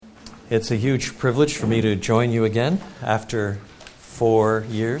It's a huge privilege for me to join you again after 4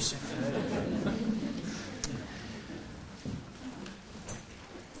 years.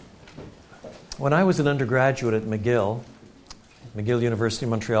 When I was an undergraduate at McGill University,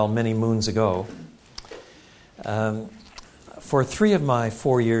 Montreal, many moons ago, for 3 of my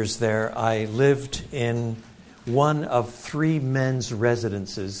 4 years there, I lived in one of 3 men's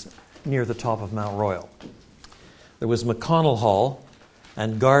residences near the top of Mount Royal. There was McConnell Hall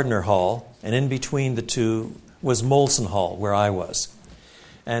and Gardner Hall, and in between the two was Molson Hall, where I was.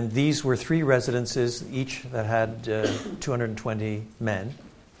 And these were 3 residences, each that had 220 men.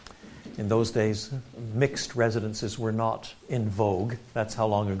 In those days, mixed residences were not in vogue. That's how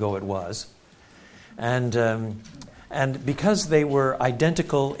long ago it was. And because they were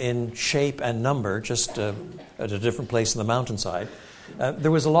identical in shape and number, just at a different place in the mountainside,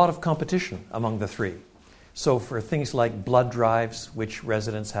 there was a lot of competition among the 3. So for things like blood drives, which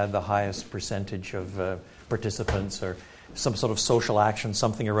residents had the highest percentage of participants, or some sort of social action,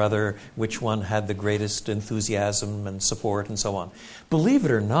 something or other, which one had the greatest enthusiasm and support and so on. Believe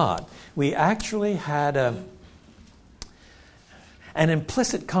it or not, we actually had an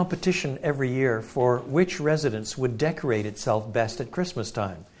implicit competition every year for which residence would decorate itself best at Christmas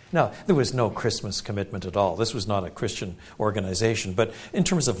time. Now, there was no Christmas commitment at all. This was not a Christian organization, but in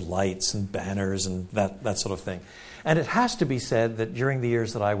terms of lights and banners and that sort of thing. And it has to be said that during the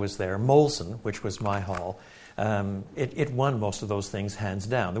years that I was there, Molson, which was my hall, it won most of those things hands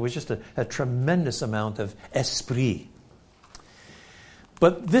down. There was just a tremendous amount of esprit.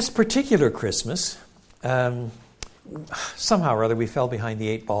 But this particular Christmas, somehow or other, we fell behind the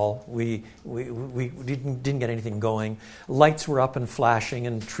 8 ball. We didn't get anything going. Lights were up and flashing,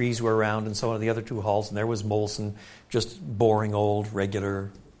 and trees were around, and so on in the other 2 halls. And there was Molson, just boring old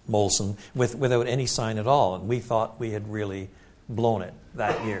regular Molson, without any sign at all. And we thought we had really blown it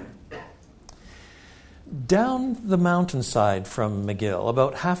that year. Down the mountainside from McGill,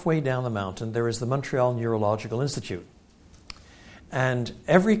 about halfway down the mountain, there is the Montreal Neurological Institute. And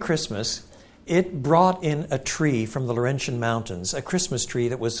every Christmas, it brought in a tree from the Laurentian Mountains, a Christmas tree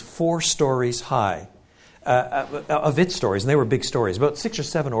that was 4 stories high, of its stories, and they were big stories, about 6 or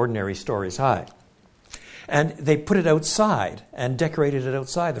 7 ordinary stories high. And they put it outside and decorated it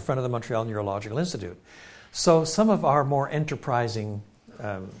outside the front of the Montreal Neurological Institute. So some of our more enterprising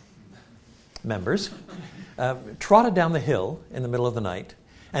members trotted down the hill in the middle of the night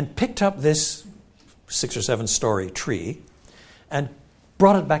and picked up this 6 or 7 story tree and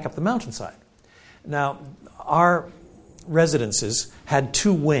brought it back up the mountainside. Now, our residences had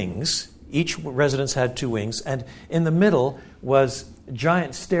 2 wings. Each residence had 2 wings, and in the middle was a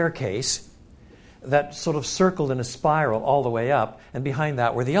giant staircase that sort of circled in a spiral all the way up, and behind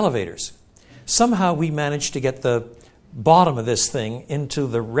that were the elevators. Somehow we managed to get the bottom of this thing into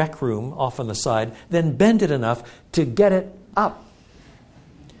the rec room off on the side, then bend it enough to get it up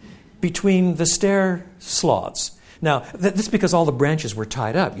between the stair slots. Now, this is because all the branches were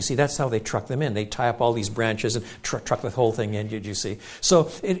tied up. You see, that's how they truck them in. They tie up all these branches and truck the whole thing in, you see. So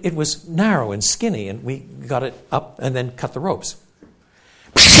it was narrow and skinny, and we got it up and then cut the ropes.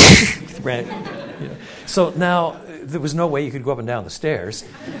 So now there was no way you could go up and down the stairs.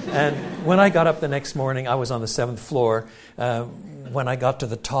 And when I got up the next morning, I was on the 7th floor. When I got to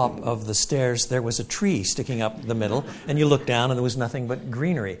the top of the stairs, there was a tree sticking up the middle, and you looked down and there was nothing but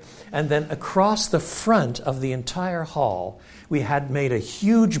greenery. And then across the front of the entire hall, we had made a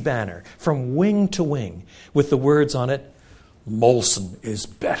huge banner from wing to wing with the words on it, "Molson is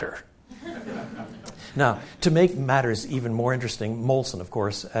better." Now, to make matters even more interesting, Molson, of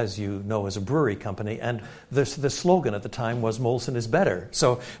course, as you know, is a brewery company, and the slogan at the time was "Molson is better."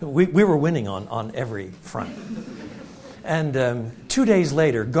 So we were winning on every front. And 2 days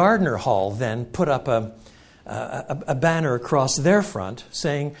later, Gardner Hall then put up a banner across their front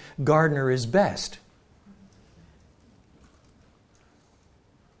saying, "Gardner is best."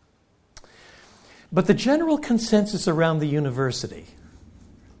 But the general consensus around the university,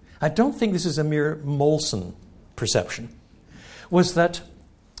 I don't think this is a mere Molson perception, was that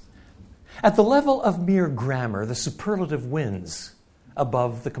at the level of mere grammar, the superlative wins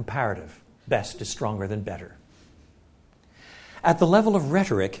above the comparative. Best is stronger than better. At the level of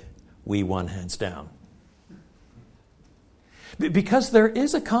rhetoric, we won hands down. Because there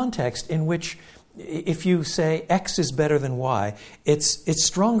is a context in which if you say X is better than Y, it's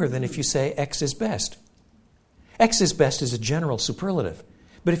stronger than if you say X is best. X is best is a general superlative.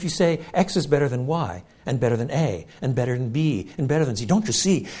 But if you say X is better than Y, and better than A, and better than B, and better than C, don't you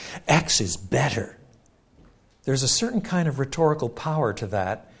see? X is better. There's a certain kind of rhetorical power to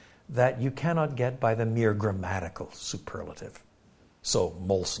that you cannot get by the mere grammatical superlative. So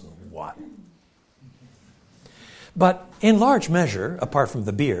Molson, what? But in large measure, apart from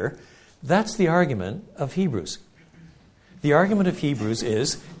the beer, that's the argument of Hebrews. The argument of Hebrews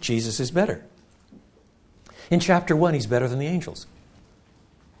is Jesus is better. In chapter 1, he's better than the angels.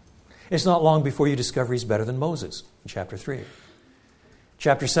 It's not long before you discover he's better than Moses in chapter 3.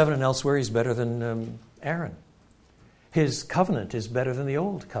 Chapter 7 and elsewhere, he's better than Aaron. His covenant is better than the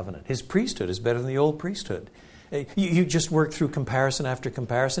old covenant. His priesthood is better than the old priesthood. You just work through comparison after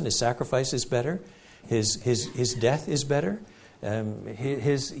comparison. His sacrifice is better. His death is better.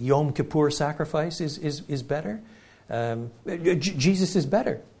 His Yom Kippur sacrifice is better. Jesus is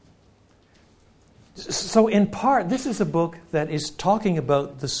better. So in part, this is a book that is talking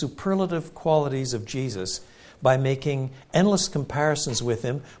about the superlative qualities of Jesus by making endless comparisons with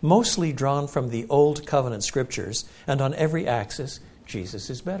him, mostly drawn from the Old Covenant Scriptures, and on every axis, Jesus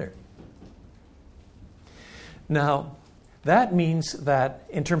is better. Now, that means that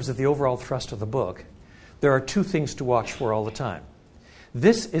in terms of the overall thrust of the book, there are two things to watch for all the time.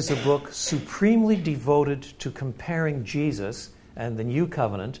 This is a book supremely devoted to comparing Jesus and the New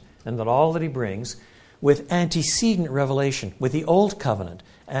Covenant and all that he brings with antecedent revelation, with the Old Covenant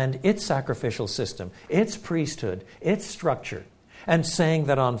and its sacrificial system, its priesthood, its structure, and saying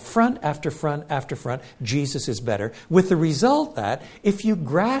that on front after front after front, Jesus is better, with the result that if you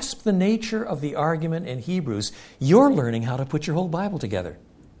grasp the nature of the argument in Hebrews, you're learning how to put your whole Bible together.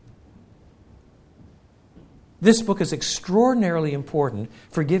 This book is extraordinarily important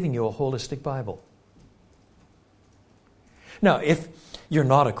for giving you a holistic Bible. Now, if you're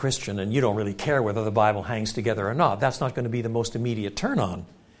not a Christian and you don't really care whether the Bible hangs together or not, that's not going to be the most immediate turn-on.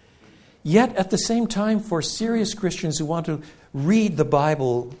 Yet, at the same time, for serious Christians who want to read the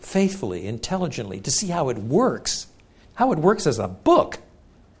Bible faithfully, intelligently, to see how it works as a book,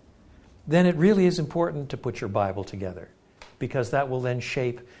 then it really is important to put your Bible together, because that will then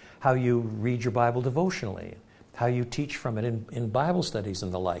shape how you read your Bible devotionally, how you teach from it in Bible studies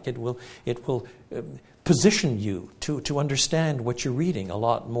and the like. It will position you to understand what you're reading a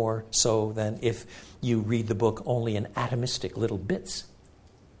lot more so than if you read the book only in atomistic little bits.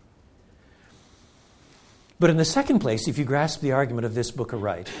 But in the second place, if you grasp the argument of this book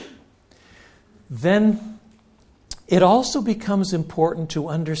aright, then it also becomes important to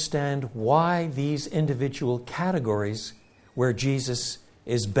understand why these individual categories where Jesus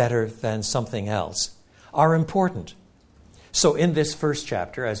is better than something else are important. So in this first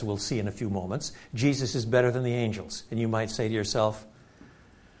chapter, as we'll see in a few moments, Jesus is better than the angels. And you might say to yourself,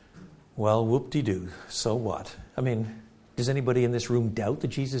 well, whoop-de-doo, so what? I mean, does anybody in this room doubt that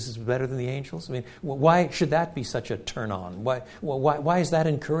Jesus is better than the angels? I mean, why should that be such a turn-on? Why is that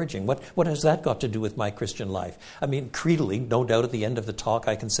encouraging? What has that got to do with my Christian life? I mean, creedally, no doubt at the end of the talk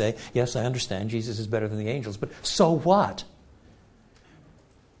I can say, yes, I understand Jesus is better than the angels, but so what?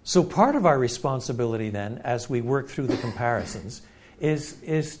 So part of our responsibility then, as we work through the comparisons,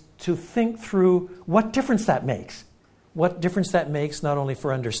 is to think through what difference that makes. What difference that makes not only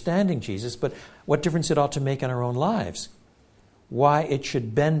for understanding Jesus, but what difference it ought to make in our own lives. Why it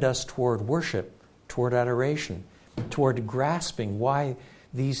should bend us toward worship, toward adoration, toward grasping why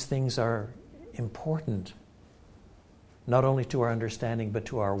these things are important, not only to our understanding, but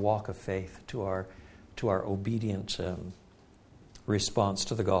to our walk of faith, to our obedient response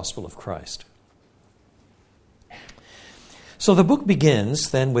to the gospel of Christ. So the book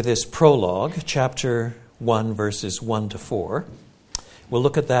begins then with this prologue, chapter 1, verses 1 to 4. We'll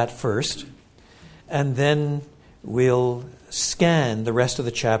look at that first, and then we'll scan the rest of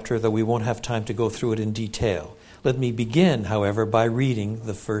the chapter, though we won't have time to go through it in detail. Let me begin, however, by reading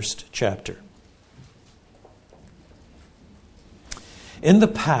the first chapter. In the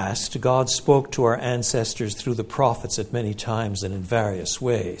past, God spoke to our ancestors through the prophets at many times and in various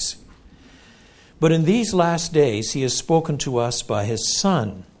ways. But in these last days, he has spoken to us by his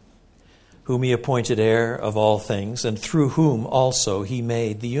Son, whom he appointed heir of all things, and through whom also he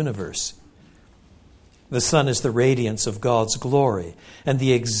made the universe. The Son is the radiance of God's glory and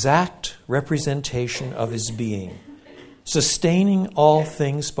the exact representation of his being, sustaining all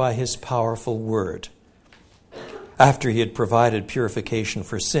things by his powerful word. After he had provided purification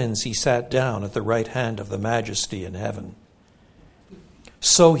for sins, he sat down at the right hand of the Majesty in heaven.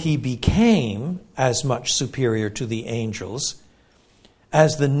 So he became as much superior to the angels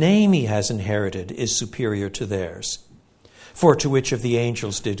as the name he has inherited is superior to theirs. For to which of the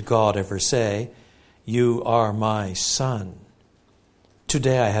angels did God ever say, "You are my Son.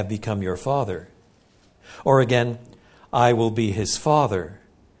 Today I have become your Father"? Or again, "I will be his Father,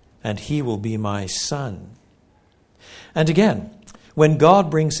 and he will be my Son"? And again, when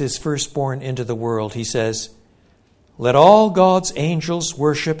God brings his firstborn into the world, he says, Let all God's angels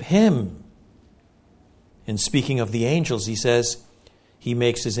worship him. In speaking of the angels, he says, he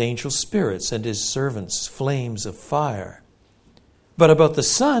makes his angels spirits and his servants flames of fire. But about the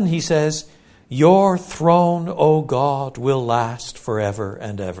Son, he says, your throne, O God, will last forever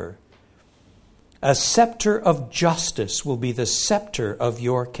and ever. A scepter of justice will be the scepter of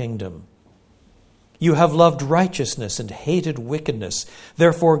your kingdom. You have loved righteousness and hated wickedness.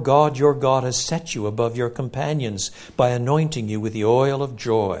 Therefore, God, your God, has set you above your companions by anointing you with the oil of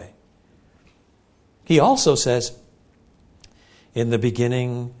joy. He also says, in the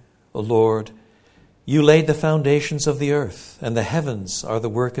beginning, O Lord, you laid the foundations of the earth, and the heavens are the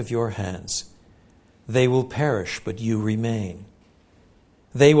work of your hands. They will perish, but you remain.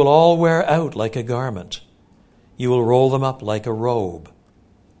 They will all wear out like a garment. You will roll them up like a robe.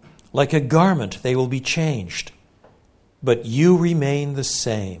 Like a garment they will be changed. But you remain the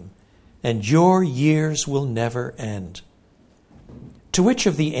same, and your years will never end. To which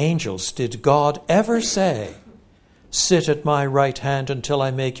of the angels did God ever say, sit at my right hand until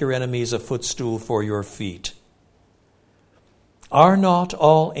I make your enemies a footstool for your feet? Are not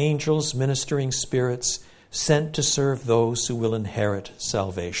all angels ministering spirits sent to serve those who will inherit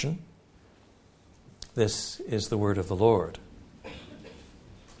salvation? This is the word of the Lord.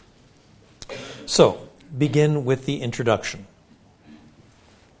 So, begin with the introduction.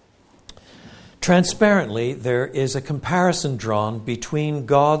 Transparently, there is a comparison drawn between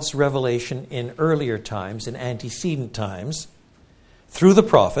God's revelation in earlier times, in antecedent times, through the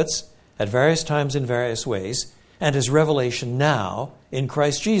prophets, at various times in various ways, and his revelation now in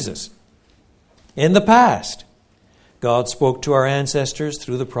Christ Jesus. In the past, God spoke to our ancestors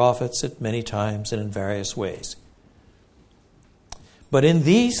through the prophets at many times and in various ways. But in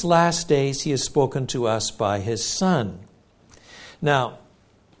these last days, he has spoken to us by his Son. Now,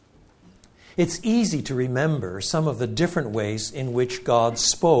 it's easy to remember some of the different ways in which God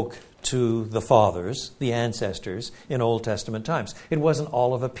spoke to the fathers, the ancestors, in Old Testament times. It wasn't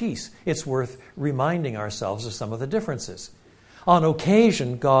all of a piece. It's worth reminding ourselves of some of the differences. On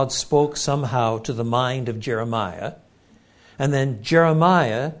occasion, God spoke somehow to the mind of Jeremiah, and then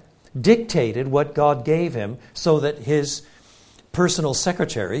Jeremiah dictated what God gave him so that his personal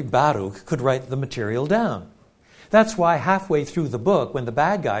secretary, Baruch, could write the material down. That's why halfway through the book, when the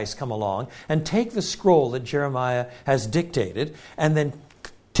bad guys come along and take the scroll that Jeremiah has dictated and then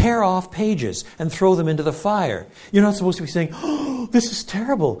tear off pages and throw them into the fire, you're not supposed to be saying, oh, this is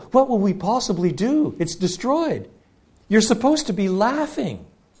terrible. What will we possibly do? It's destroyed. You're supposed to be laughing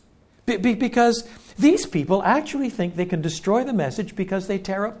because these people actually think they can destroy the message because they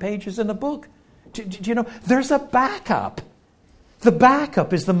tear up pages in a book. Do you know, there's a backup. The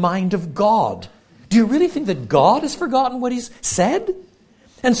backup is the mind of God. Do you really think that God has forgotten what he's said?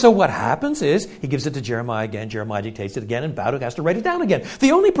 And so what happens is he gives it to Jeremiah again, Jeremiah dictates it again, and Baruch has to write it down again.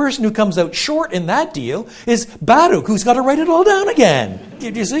 The only person who comes out short in that deal is Baruch, who's got to write it all down again. Do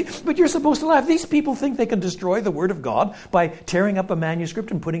you see? But you're supposed to laugh. These people think they can destroy the Word of God by tearing up a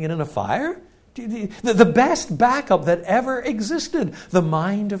manuscript and putting it in a fire? The best backup that ever existed, the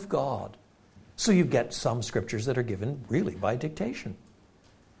mind of God. So you get some scriptures that are given really by dictation.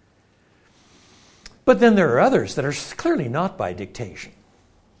 But then there are others that are clearly not by dictation.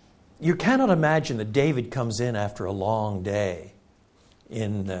 You cannot imagine that David comes in after a long day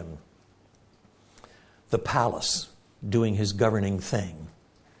in the palace doing his governing thing.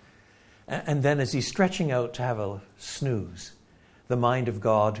 And then as he's stretching out to have a snooze, the mind of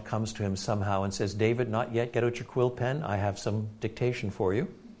God comes to him somehow and says, David, not yet, get out your quill pen. I have some dictation for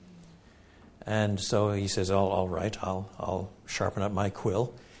you. And so he says, oh, all right, I'll sharpen up my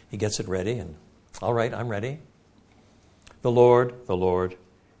quill. He gets it ready and, all right, I'm ready. The Lord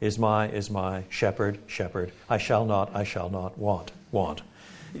is my shepherd. I shall not want.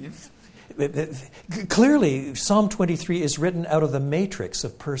 Clearly, Psalm 23 is written out of the matrix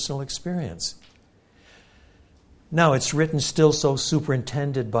of personal experience. Now, it's written still so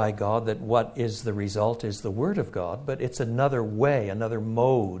superintended by God that what is the result is the Word of God, but it's another way, another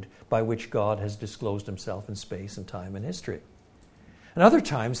mode by which God has disclosed himself in space and time and history. And other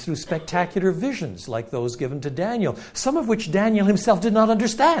times through spectacular visions like those given to Daniel, some of which Daniel himself did not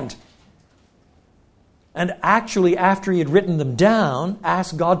understand. And actually, after he had written them down,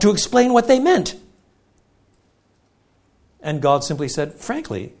 asked God to explain what they meant. And God simply said,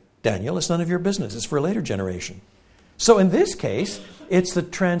 frankly, Daniel, it's none of your business. It's for a later generation. So in this case, it's the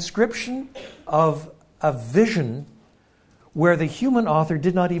transcription of a vision where the human author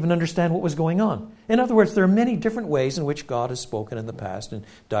did not even understand what was going on. In other words, there are many different ways in which God has spoken in the past, in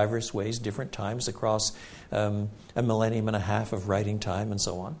diverse ways, different times across a millennium and a half of writing time and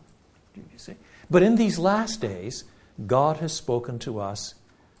so on. You see? But in these last days, God has spoken to us,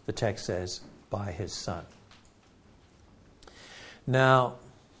 the text says, by his Son. Now,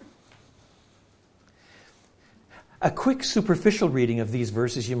 a quick superficial reading of these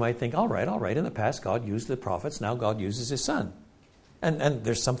verses, you might think, all right, in the past God used the prophets, now God uses his Son. And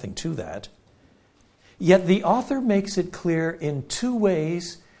there's something to that. Yet the author makes it clear in two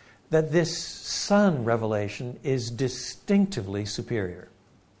ways that this Son revelation is distinctively superior.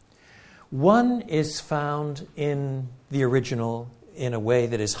 One is found in the original in a way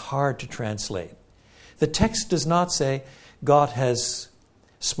that is hard to translate. The text does not say, God has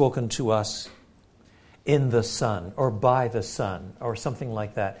spoken to us in the Son or by the Son or something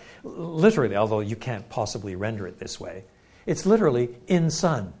like that. Literally, although you can't possibly render it this way, it's literally in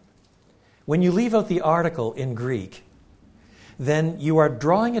Son. When you leave out the article in Greek, then you are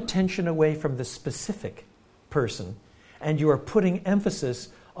drawing attention away from the specific person and you are putting emphasis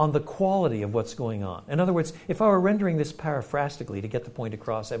on the quality of what's going on. In other words, if I were rendering this paraphrastically to get the point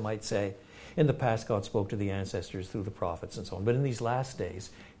across, I might say, in the past God spoke to the ancestors through the prophets and so on, but in these last days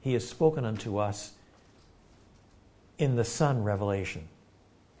he has spoken unto us in the Son revelation.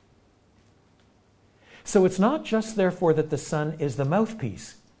 So it's not just therefore that the Son is the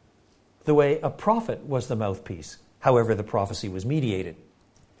mouthpiece, the way a prophet was the mouthpiece, however the prophecy was mediated.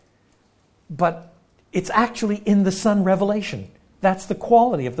 But it's actually in the Son revelation. That's the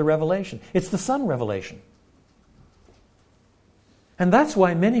quality of the revelation. It's the Son revelation. And that's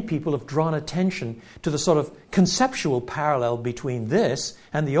why many people have drawn attention to the sort of conceptual parallel between this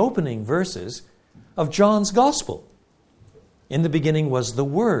and the opening verses of John's Gospel. In the beginning was the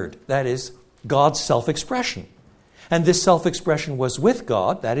Word, that is, God's self-expression. And this self-expression was with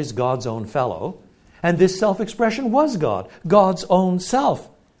God, that is, God's own fellow. And this self-expression was God, God's own self.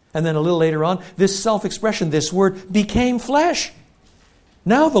 And then a little later on, this self-expression, this Word, became flesh.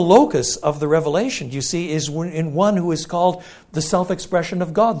 Now the locus of the revelation, you see, is in one who is called the self-expression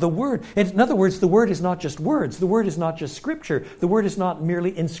of God, the Word. In other words, the Word is not just words. The Word is not just Scripture. The Word is not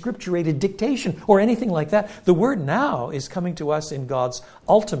merely inscripturated dictation or anything like that. The Word now is coming to us in God's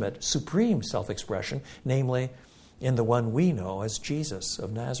ultimate, supreme self-expression, namely in the one we know as Jesus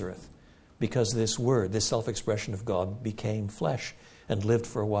of Nazareth. Because this Word, this self-expression of God, became flesh and lived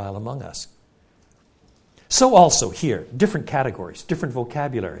for a while among us. So also here, different categories, different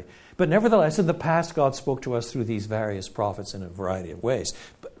vocabulary. But nevertheless, in the past, God spoke to us through these various prophets in a variety of ways.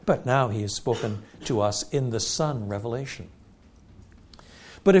 But now he has spoken to us in the Son revelation.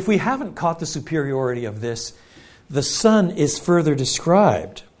 But if we haven't caught the superiority of this, the Son is further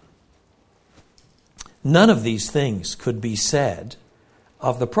described. None of these things could be said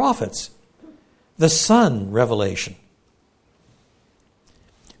of the prophets. The Son revelation.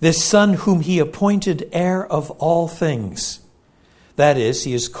 This Son whom he appointed heir of all things. That is,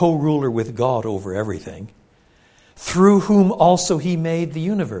 he is co-ruler with God over everything. Through whom also he made the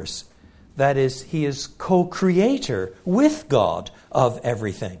universe. That is, he is co-creator with God of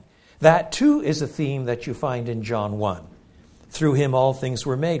everything. That too is a theme that you find in John 1. Through him all things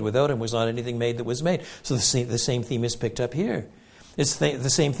were made. Without him was not anything made that was made. So the same theme is picked up here. The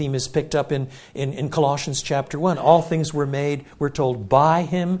same theme is picked up in Colossians chapter 1. All things were made, we're told, by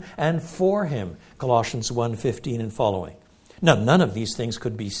him and for him. Colossians 1:15 and following. Now, none of these things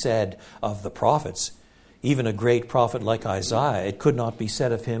could be said of the prophets. Even a great prophet like Isaiah, it could not be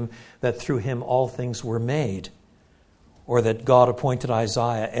said of him that through him all things were made, or that God appointed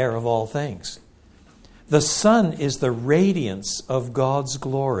Isaiah heir of all things. The Son is the radiance of God's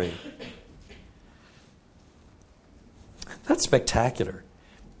glory. That's spectacular.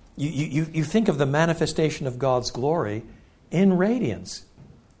 You think of the manifestation of God's glory in radiance.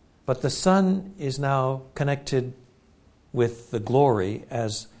 But the Son is now connected with the glory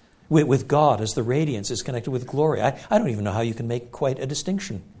as with God as the radiance is connected with glory. I don't even know how you can make quite a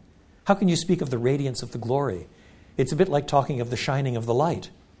distinction. How can you speak of the radiance of the glory? It's a bit like talking of the shining of the light.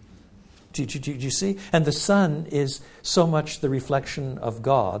 Do you see? And the Son is so much the reflection of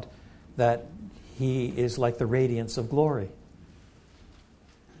God that he is like the radiance of glory.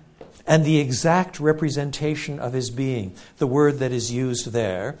 And the exact representation of his being. The word that is used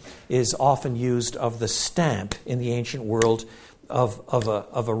there is often used of the stamp in the ancient world of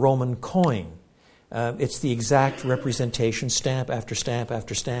a Roman coin. It's the exact representation, stamp after stamp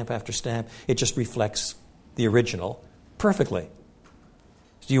after stamp after stamp. It just reflects the original perfectly.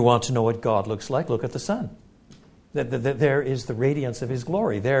 Do you want to know what God looks like? Look at the Son. There is the radiance of his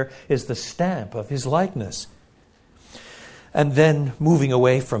glory. There is the stamp of his likeness. And then, moving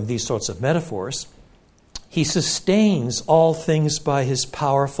away from these sorts of metaphors, he sustains all things by his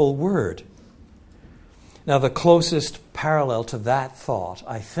powerful word. Now, the closest parallel to that thought,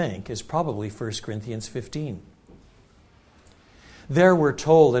 I think, is probably 1 Corinthians 15. There we're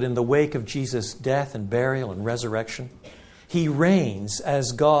told that in the wake of Jesus' death and burial and resurrection, he reigns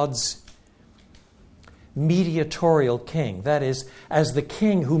as God's mediatorial king. That is, as the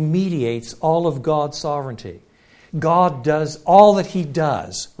king who mediates all of God's sovereignty. God does all that he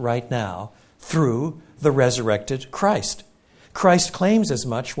does right now through the resurrected Christ. Christ claims as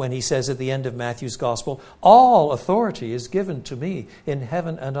much when he says at the end of Matthew's Gospel, all authority is given to me in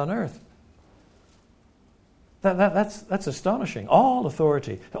heaven and on earth. That's astonishing. All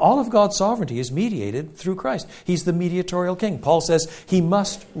authority, all of God's sovereignty is mediated through Christ. He's the mediatorial king. Paul says he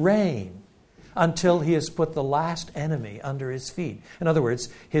must reign until he has put the last enemy under his feet. In other words,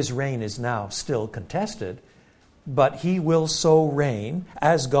 his reign is now still contested, but he will so reign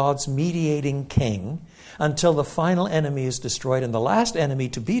as God's mediating king until the final enemy is destroyed. And the last enemy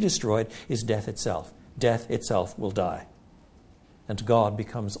to be destroyed is death itself. Death itself will die. And God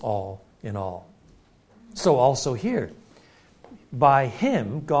becomes all in all. So also here, by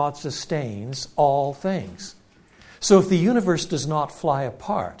him, God sustains all things. So if the universe does not fly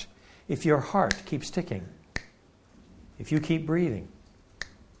apart, if your heart keeps ticking, if you keep breathing,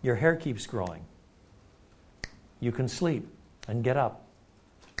 your hair keeps growing, you can sleep and get up,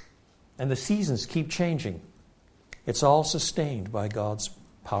 and the seasons keep changing, it's all sustained by God's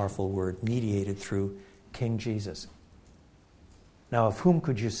powerful word, mediated through King Jesus. Now, of whom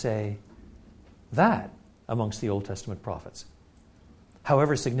could you say that amongst the Old Testament prophets?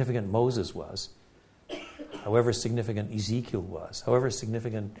 However significant Moses was, however significant Ezekiel was, however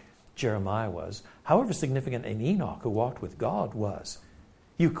significant Jeremiah was, however significant an Enoch who walked with God was,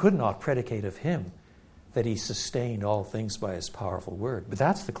 you could not predicate of him that he sustained all things by his powerful word. But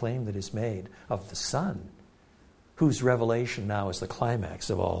that's the claim that is made of the Son, whose revelation now is the climax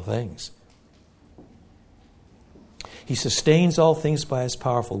of all things. He sustains all things by his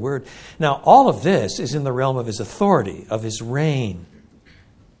powerful word. Now, all of this is in the realm of his authority, of his reign,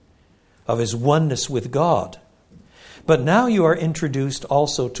 of his oneness with God. But now you are introduced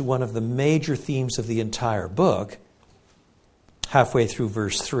also to one of the major themes of the entire book, halfway through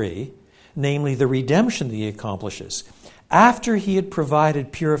verse 3, namely the redemption that he accomplishes. After he had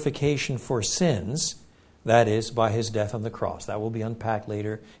provided purification for sins, that is, by his death on the cross. That will be unpacked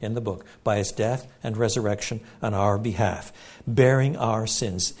later in the book. By his death and resurrection on our behalf. Bearing our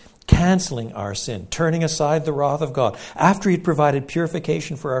sins. Canceling our sin. Turning aside the wrath of God. After he had provided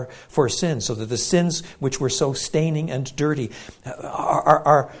purification for sins, so that the sins which were so staining and dirty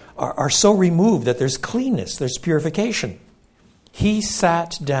are so removed that there's cleanness, there's purification. He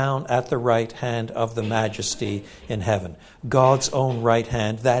sat down at the right hand of the Majesty in heaven. God's own right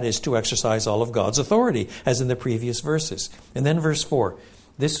hand, that is to exercise all of God's authority, as in the previous verses. And then verse 4.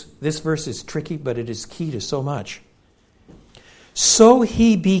 This verse is tricky, but it is key to so much. So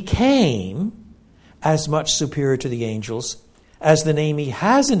he became as much superior to the angels as the name he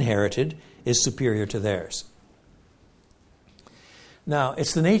has inherited is superior to theirs. Now,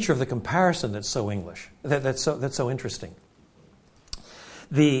 it's the nature of the comparison that's so English, that's so interesting.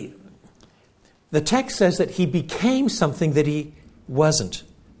 The text says that he became something that he wasn't,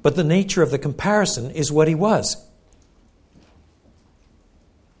 but the nature of the comparison is what he was.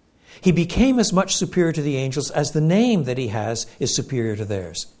 He became as much superior to the angels as the name that he has is superior to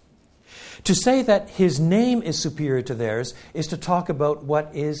theirs. To say that his name is superior to theirs is to talk about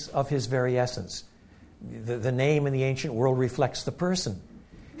what is of his very essence. The name in the ancient world reflects the person.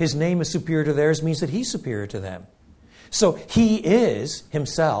 His name is superior to theirs means that he's superior to them. So he is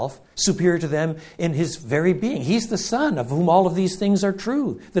himself superior to them in his very being. He's the Son of whom all of these things are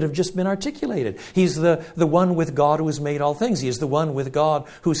true that have just been articulated. He's the one with God who has made all things. He is the one with God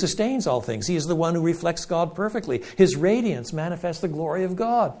who sustains all things. He is the one who reflects God perfectly. His radiance manifests the glory of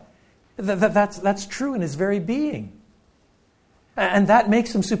God. That's true in his very being. And that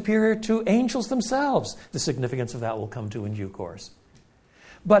makes him superior to angels themselves. The significance of that will come to in due course.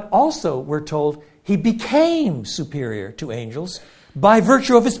 But also, we're told, he became superior to angels by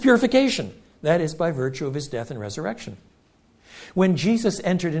virtue of his purification. That is, by virtue of his death and resurrection. When Jesus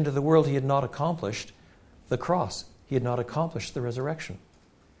entered into the world, he had not accomplished the cross. He had not accomplished the resurrection.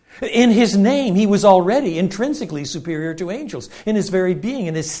 In his name, he was already intrinsically superior to angels. In his very being,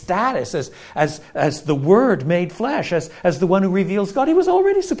 in his status as the Word made flesh, as the one who reveals God, he was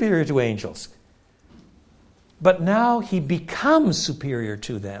already superior to angels. But now he becomes superior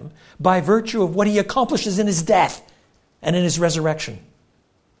to them by virtue of what he accomplishes in his death and in his resurrection,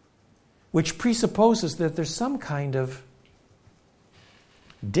 which presupposes that there's some kind of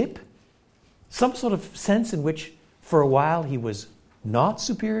dip, some sort of sense in which for a while he was not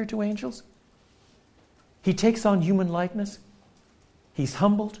superior to angels. He takes on human likeness. He's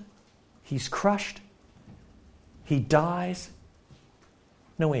humbled. He's crushed. He dies.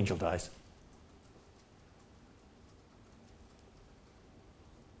 no angel dies.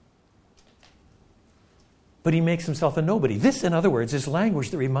 But he makes himself a nobody. This, in other words, is language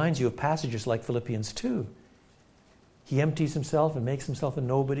that reminds you of passages like Philippians 2. He empties himself and makes himself a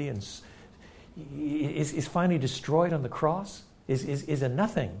nobody and is finally destroyed on the cross, is a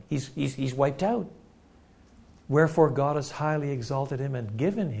nothing. He's wiped out. Wherefore God has highly exalted him and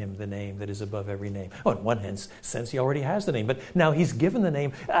given him the name that is above every name. Oh, in one sense, he already has the name, but now he's given the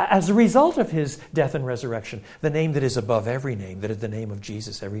name as a result of his death and resurrection, the name that is above every name, that at the name of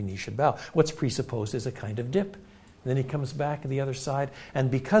Jesus every knee should bow. What's presupposed is a kind of dip. Then he comes back to the other side,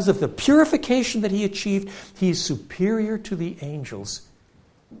 and because of the purification that he achieved, he is superior to the angels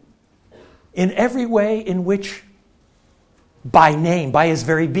in every way in which, by name, by his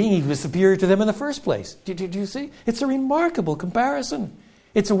very being, he was superior to them in the first place. Do you see? It's a remarkable comparison.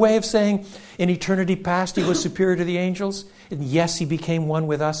 It's a way of saying, in eternity past, he was superior to the angels. And yes, he became one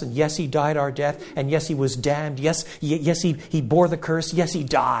with us. And yes, he died our death. And yes, he was damned. Yes, he bore the curse. Yes, he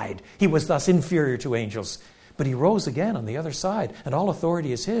died. He was thus inferior to angels. But he rose again on the other side, and all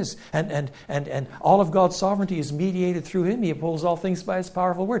authority is his. And all of God's sovereignty is mediated through him. He upholds all things by his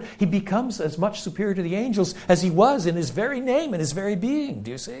powerful word. He becomes as much superior to the angels as he was in his very name and his very being.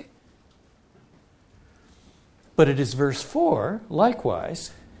 Do you see? But it is verse 4,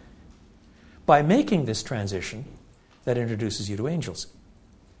 likewise, by making this transition, that introduces you to angels.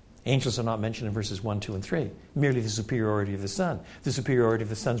 Angels are not mentioned in verses 1, 2, and 3. Merely the superiority of the Son. The superiority of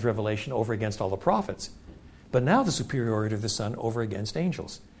the Son's revelation over against all the prophets. But now the superiority of the Son over against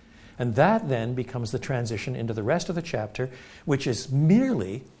angels. And that then becomes the transition into the rest of the chapter, which is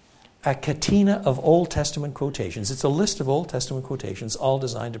merely a catena of Old Testament quotations. It's a list of Old Testament quotations, all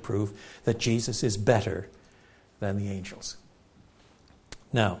designed to prove that Jesus is better than the angels.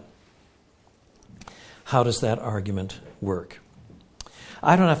 Now, how does that argument work?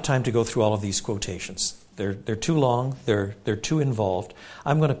 I don't have time to go through all of these quotations. They're too long. They're too involved.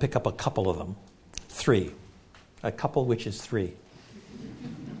 I'm going to pick up a couple of them. 3. A couple which is 3.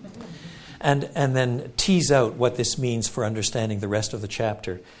 And then tease out what this means for understanding the rest of the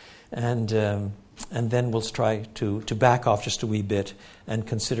chapter. And then we'll try to back off just a wee bit and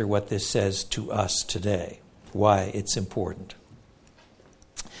consider what this says to us today, why it's important.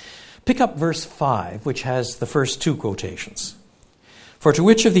 Pick up verse 5, which has the first 2 quotations. For to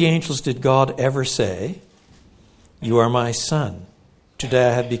which of the angels did God ever say, "You are my son, today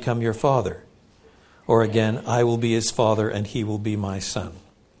I have become your father"? Or again, "I will be his father and he will be my son"?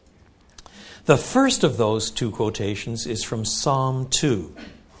 The first of those 2 quotations is from Psalm 2.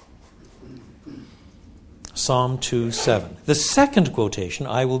 Psalm 2:7. The second quotation,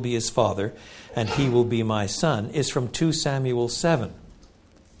 "I will be his father and he will be my son," is from 2 Samuel 7.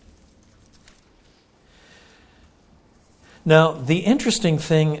 Now, the interesting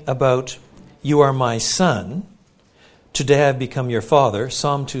thing about "you are my son, today I have become your father,"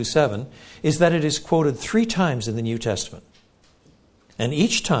 Psalm 2:7, is that it is quoted 3 times in the New Testament. And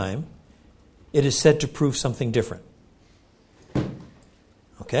each time, it is said to prove something different.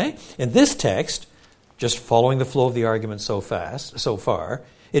 Okay? In this text, just following the flow of the argument so far,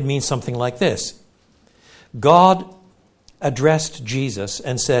 it means something like this. God addressed Jesus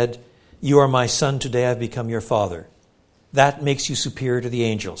and said, "You are my son, today I have become your father." That makes you superior to the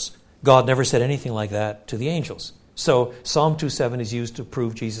angels. God never said anything like that to the angels. So Psalm 2:7 is used to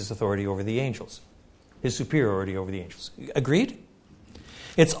prove Jesus' authority over the angels, his superiority over the angels. Agreed?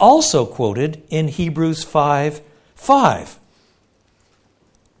 It's also quoted in Hebrews 5:5.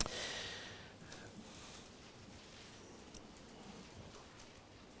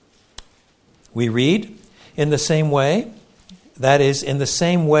 We read, "In the same way, that is, in the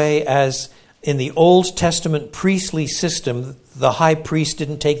same way as in the Old Testament priestly system, the high priest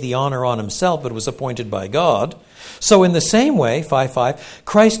didn't take the honor on himself, but was appointed by God. So in the same way, 5:5,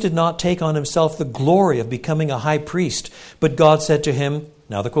 Christ did not take on himself the glory of becoming a high priest, but God said to him,"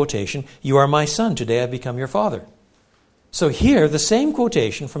 now the quotation, "You are my son, today I have become your father." So here, the same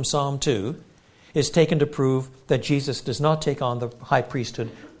quotation from Psalm 2 is taken to prove that Jesus does not take on the high priesthood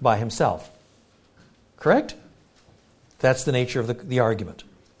by himself. Correct? That's the nature of the argument.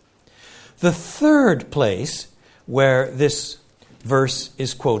 The third place where this verse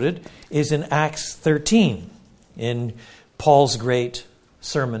is quoted is in Acts 13, in Paul's great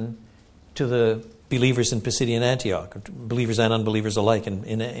sermon to the believers in Pisidian Antioch, believers and unbelievers alike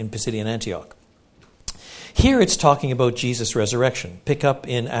in Pisidian Antioch. Here it's talking about Jesus' resurrection. Pick up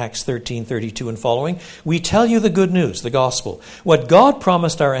in Acts 13:32 and following. "We tell you the good news, the gospel. What God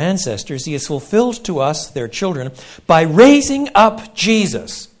promised our ancestors, he has fulfilled to us, their children, by raising up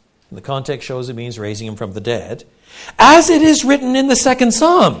Jesus." And the context shows it means raising him from the dead. As it is written in the second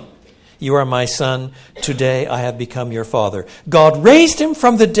psalm, you are my son, today I have become your father. God raised him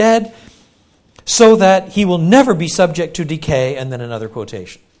from the dead so that he will never be subject to decay. And then another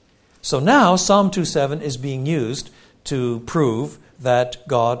quotation. So now Psalm 2:7 is being used to prove that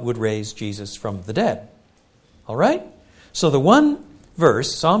God would raise Jesus from the dead. All right? So the one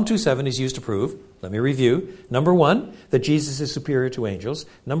verse, Psalm 2:7, is used to prove, let me review. Number one, that Jesus is superior to angels.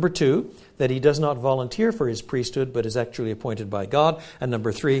 Number two, that he does not volunteer for his priesthood, but is actually appointed by God. And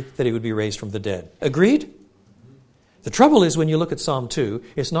number three, that he would be raised from the dead. Agreed? The trouble is, when you look at Psalm 2,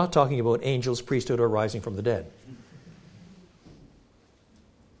 it's not talking about angels, priesthood, or rising from the dead.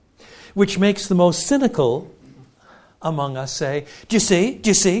 Which makes the most cynical among us say, do you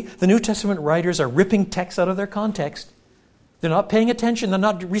see? The New Testament writers are ripping texts out of their context. They're not paying attention. They're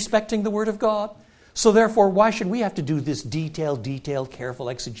not respecting the Word of God. So therefore, why should we have to do this detailed, careful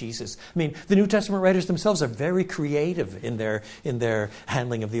exegesis? I mean, the New Testament writers themselves are very creative in their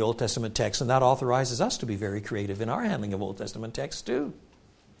handling of the Old Testament text, and that authorizes us to be very creative in our handling of Old Testament texts too.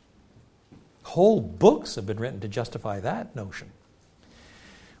 Whole books have been written to justify that notion.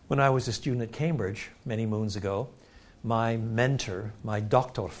 When I was a student at Cambridge many moons ago, my mentor, my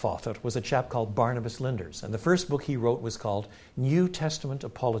Doktorvater, was a chap called Barnabas Linders, and the first book he wrote was called New Testament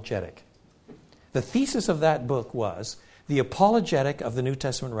Apologetic. The thesis of that book was the apologetic of the New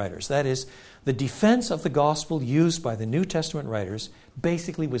Testament writers. That is, the defense of the gospel used by the New Testament writers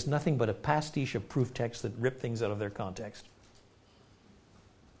basically was nothing but a pastiche of proof texts that ripped things out of their context.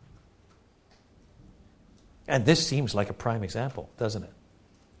 And this seems like a prime example, doesn't it?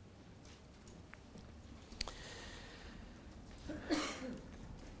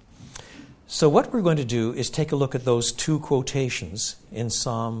 So what we're going to do is take a look at those two quotations in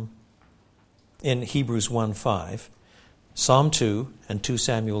Hebrews 1:5, Psalm 2 and 2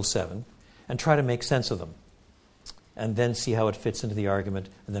 Samuel 7, and try to make sense of them. And then see how it fits into the argument,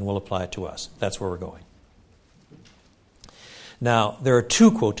 and then we'll apply it to us. That's where we're going. Now, there are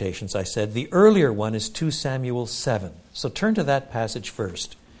two quotations, I said. The earlier one is 2 Samuel 7. So turn to that passage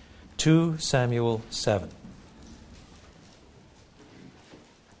first. 2 Samuel 7.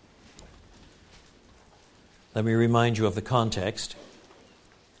 Let me remind you of the context.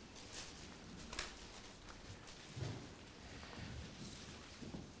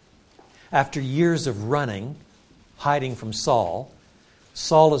 After years of running, hiding from Saul,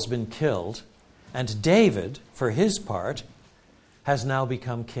 Saul has been killed, and David, for his part, has now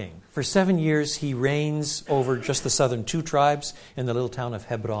become king. For 7 years, he reigns over just the southern two tribes in the little town of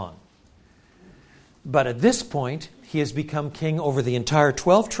Hebron. But at this point, he has become king over the entire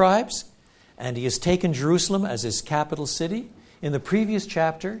 12 tribes, and he has taken Jerusalem as his capital city. In the previous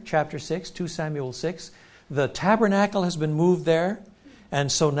chapter, chapter 6, 2 Samuel 6, the tabernacle has been moved there.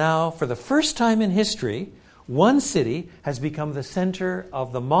 And so now, for the first time in history, one city has become the center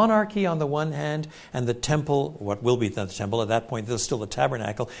of the monarchy on the one hand, and the temple, what will be the temple at that point, there's still the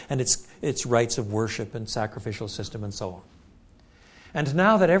tabernacle, and its rites of worship and sacrificial system and so on. And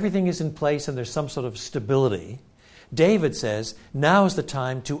now that everything is in place and there's some sort of stability, David says, now is the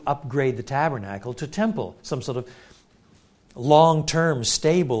time to upgrade the tabernacle to temple, some sort of long-term,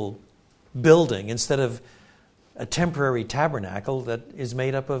 stable building instead of a temporary tabernacle that is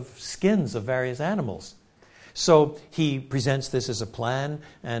made up of skins of various animals. So he presents this as a plan,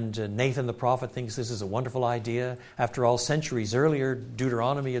 and Nathan the prophet thinks this is a wonderful idea. After all, centuries earlier,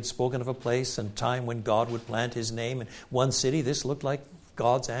 Deuteronomy had spoken of a place and time when God would plant his name in one city. This looked like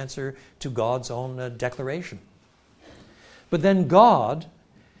God's answer to God's own declaration. But then God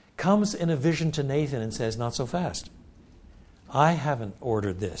comes in a vision to Nathan and says, not so fast. I haven't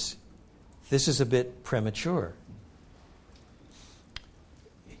ordered this. This is a bit premature.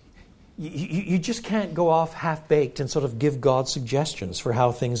 You just can't go off half-baked and sort of give God suggestions for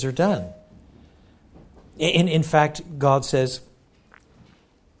how things are done. In fact, God says,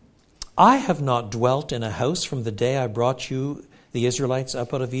 I have not dwelt in a house from the day I brought you, the Israelites,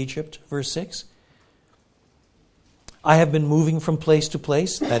 up out of Egypt, verse 6. I have been moving from place to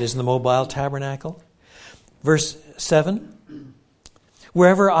place, that is in the mobile tabernacle. Verse 7,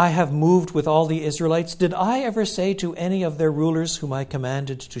 wherever I have moved with all the Israelites, did I ever say to any of their rulers whom I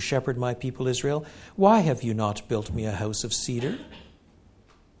commanded to shepherd my people Israel, why have you not built me a house of cedar?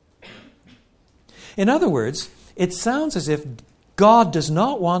 In other words, it sounds as if God does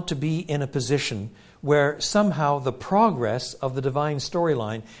not want to be in a position where somehow the progress of the divine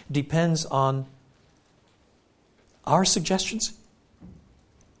storyline depends on our suggestions.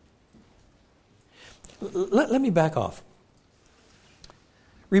 Let me back off.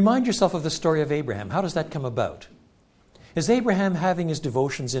 Remind yourself of the story of Abraham. How does that come about? Is Abraham having his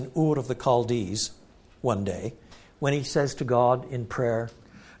devotions in Ur of the Chaldees one day when he says to God in prayer,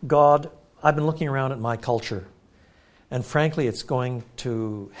 God, I've been looking around at my culture, and frankly, it's going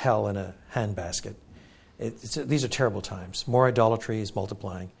to hell in a handbasket. These are terrible times. More idolatry is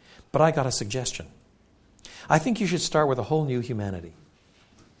multiplying. But I got a suggestion. I think you should start with a whole new humanity.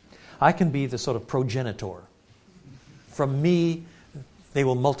 I can be the sort of progenitor. From me, they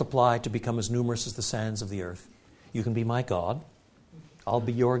will multiply to become as numerous as the sands of the earth. You can be my God. I'll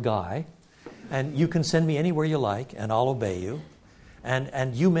be your guy. And you can send me anywhere you like, and I'll obey you.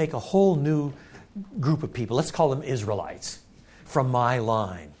 And you make a whole new group of people. Let's call them Israelites from my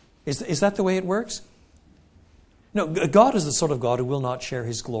line. Is that the way it works? No, God is the sort of God who will not share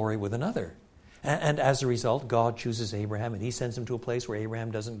his glory with another. And as a result, God chooses Abraham, and he sends him to a place where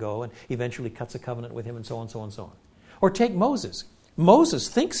Abraham doesn't go, and eventually cuts a covenant with him, and so on, so on, so on. Or take Moses. Moses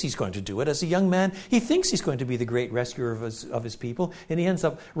thinks he's going to do it. As a young man, he thinks he's going to be the great rescuer of his people, and he ends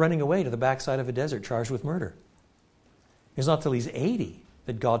up running away to the backside of a desert charged with murder. It's not till he's 80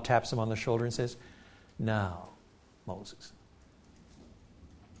 that God taps him on the shoulder and says, now, Moses.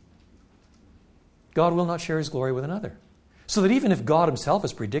 God will not share his glory with another. So that even if God himself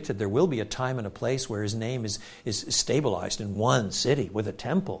has predicted there will be a time and a place where his name is stabilized in one city with a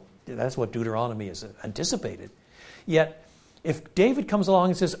temple, that's what Deuteronomy has anticipated. Yet, if David comes along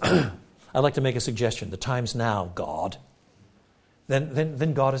and says, I'd like to make a suggestion, the time's now, God,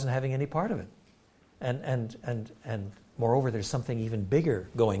 then God isn't having any part of it. And moreover, there's something even bigger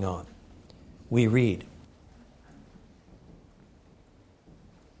going on. We read,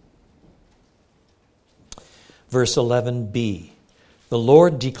 verse 11b, the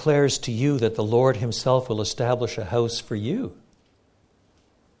Lord declares to you that the Lord himself will establish a house for you.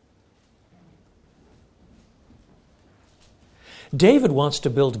 David wants to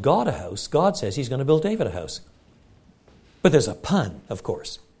build God a house. God says he's going to build David a house. But there's a pun, of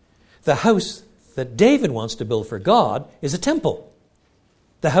course. The house that David wants to build for God is a temple.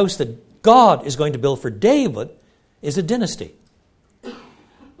 The house that God is going to build for David is a dynasty.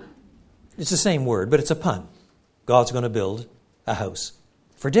 It's the same word, but it's a pun. God's going to build a house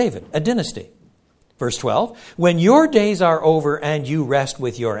for David, a dynasty. Verse 12, when your days are over and you rest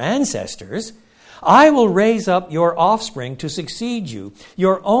with your ancestors, I will raise up your offspring to succeed you,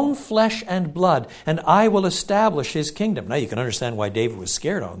 your own flesh and blood, and I will establish his kingdom. Now you can understand why David was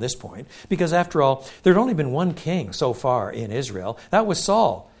scared on this point, because after all, there had only been one king so far in Israel. That was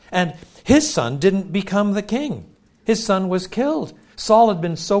Saul. And his son didn't become the king. His son was killed. Saul had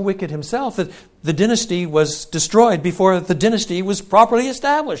been so wicked himself that the dynasty was destroyed before the dynasty was properly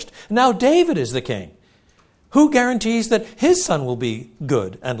established. Now David is the king. Who guarantees that his son will be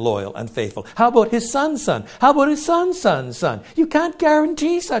good and loyal and faithful? How about his son's son? How about his son's son's son? You can't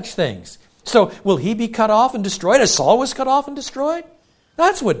guarantee such things. So will he be cut off and destroyed as Saul was cut off and destroyed?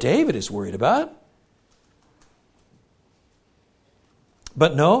 That's what David is worried about.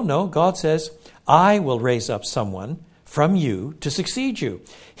 But no, God says, I will raise up someone from you to succeed you.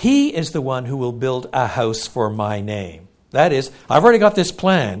 He is the one who will build a house for my name. That is, I've already got this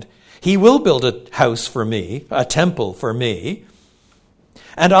planned. He will build a house for me, a temple for me,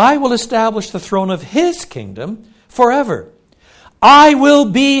 and I will establish the throne of his kingdom forever. I will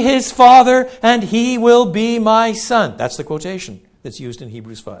be his father, and he will be my son. That's the quotation that's used in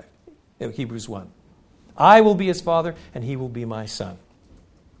Hebrews 1. I will be his father, and he will be my son.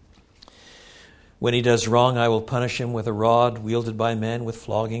 When he does wrong, I will punish him with a rod wielded by men, with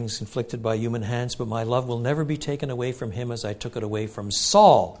floggings inflicted by human hands, but my love will never be taken away from him as I took it away from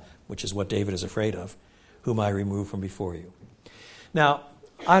Saul, which is what David is afraid of, whom I remove from before you. Now,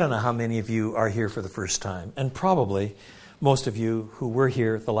 I don't know how many of you are here for the first time, and probably most of you who were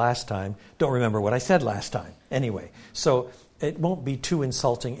here the last time don't remember what I said last time. Anyway, so it won't be too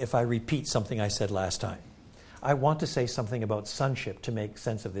insulting if I repeat something I said last time. I want to say something about sonship to make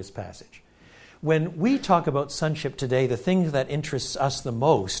sense of this passage. When we talk about sonship today, the thing that interests us the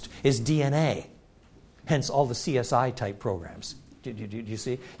most is DNA, hence all the CSI type programs. Do you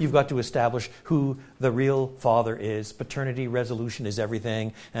see? You've got to establish who the real father is. Paternity resolution is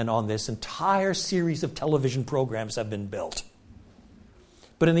everything. And on this entire series of television programs have been built.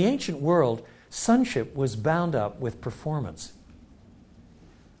 But in the ancient world, sonship was bound up with performance.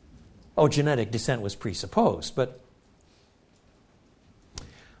 Oh, genetic descent was presupposed, but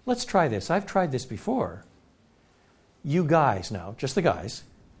let's try this. I've tried this before. You guys now, just the guys,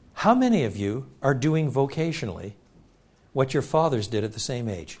 how many of you are doing vocationally what your fathers did at the same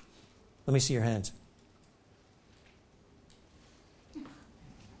age? Let me see your hands.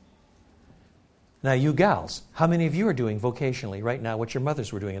 Now, you gals, how many of you are doing vocationally right now what your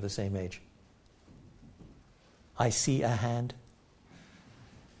mothers were doing at the same age? I see a hand.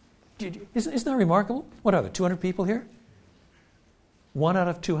 Isn't that remarkable? What are there, 200 people here? 1 out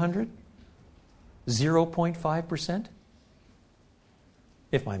of 200? 0.5%?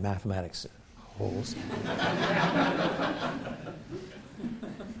 If my mathematics holds.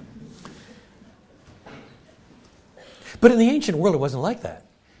 But in the ancient world, it wasn't like that.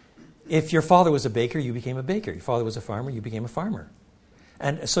 If your father was a baker, you became a baker. Your father was a farmer, you became a farmer.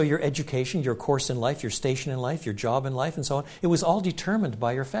 And so your education, your course in life, your station in life, your job in life, and so on, it was all determined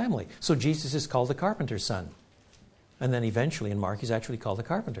by your family. So Jesus is called the carpenter's son. And then eventually in Mark, he's actually called the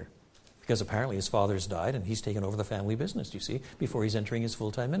carpenter. Because apparently his father's died and he's taken over the family business, you see, before he's entering his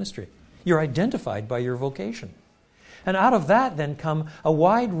full-time ministry. You're identified by your vocation. And out of that then come a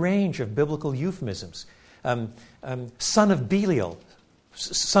wide range of biblical euphemisms. Son of Belial,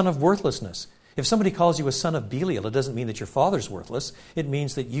 son of worthlessness. If somebody calls you a son of Belial, it doesn't mean that your father's worthless. It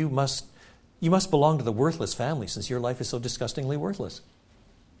means that you must belong to the worthless family since your life is so disgustingly worthless.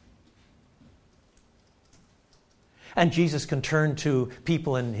 And Jesus can turn to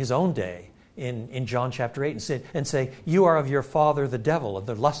people in his own day in John chapter 8 and say, you are of your father the devil, of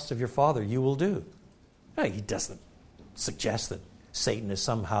the lusts of your father you will do. No, he doesn't suggest that Satan has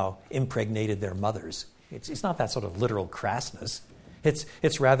somehow impregnated their mothers. It's not that sort of literal crassness.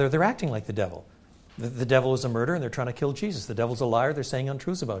 It's rather they're acting like the devil. The devil is a murderer and they're trying to kill Jesus. The devil's a liar, they're saying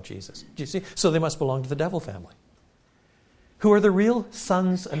untruths about Jesus. Do you see? So they must belong to the devil family. Who are the real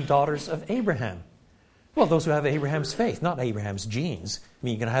sons and daughters of Abraham? Well, those who have Abraham's faith, not Abraham's genes. I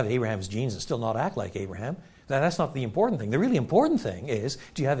mean, you can have Abraham's genes and still not act like Abraham. That's not the important thing. The really important thing is,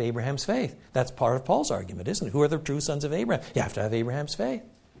 do you have Abraham's faith? That's part of Paul's argument, isn't it? Who are the true sons of Abraham? You have to have Abraham's faith.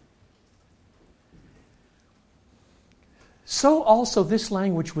 So also this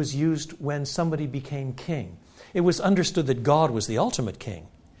language was used when somebody became king. It was understood that God was the ultimate king.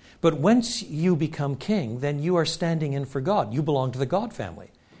 But once you become king, then you are standing in for God. You belong to the God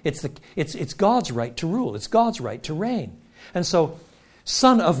family. It's God's right to rule. It's God's right to reign. And so,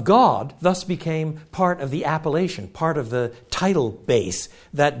 Son of God thus became part of the appellation, part of the title base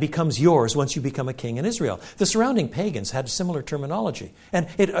that becomes yours once you become a king in Israel. The surrounding pagans had similar terminology. And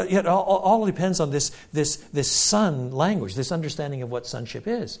it all depends on this son language, this understanding of what sonship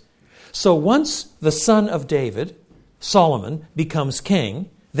is. So once the son of David, Solomon, becomes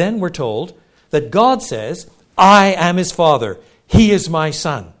king, then we're told that God says, I am his father. He is my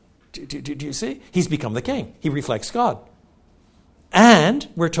son. Do you see? He's become the king. He reflects God. And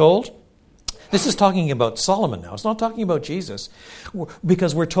we're told, this is talking about Solomon now. It's not talking about Jesus.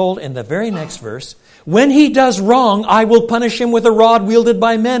 Because we're told in the very next verse, when he does wrong, I will punish him with a rod wielded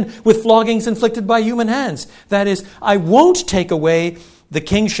by men, with floggings inflicted by human hands. That is, I won't take away the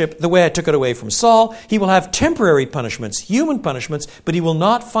kingship the way I took it away from Saul. He will have temporary punishments, human punishments, but he will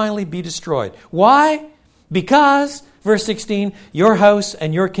not finally be destroyed. Why? Because, verse 16, your house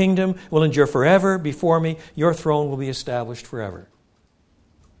and your kingdom will endure forever before me. Your throne will be established forever.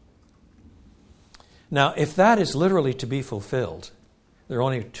 Now, if that is literally to be fulfilled, there are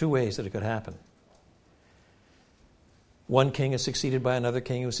only two ways that it could happen. One king is succeeded by another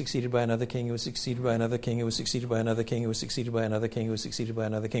king, who was succeeded by another king, who was succeeded by another king, who was succeeded by another king, who was succeeded by another king, who was succeeded by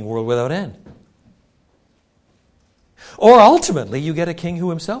another king, world without end. Or ultimately, you get a king who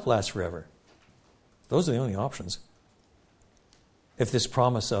himself lasts forever. Those are the only options. If this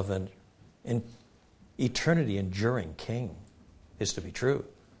promise of an eternity enduring king is to be true.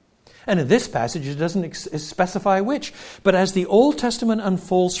 And in this passage, it doesn't specify which. But as the Old Testament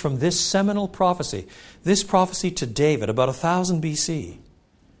unfolds from this seminal prophecy, this prophecy to David about 1000 BC,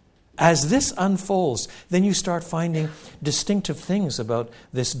 as this unfolds, then you start finding distinctive things about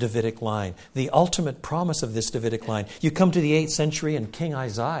this Davidic line, the ultimate promise of this Davidic line. You come to the 8th century and King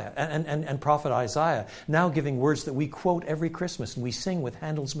Isaiah and Prophet Isaiah now giving words that we quote every Christmas and we sing with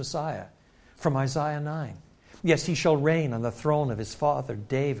Handel's Messiah from Isaiah 9. Yes, he shall reign on the throne of his father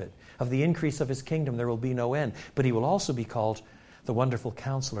David. Of the increase of his kingdom there will be no end. But he will also be called the Wonderful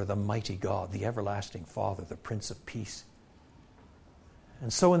Counselor, the Mighty God, the Everlasting Father, the Prince of Peace.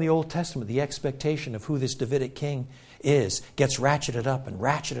 And so in the Old Testament, the expectation of who this Davidic king is gets ratcheted up and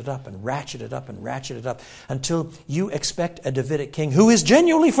ratcheted up and ratcheted up and ratcheted up until you expect a Davidic king who is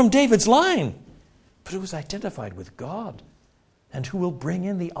genuinely from David's line, but who is identified with God and who will bring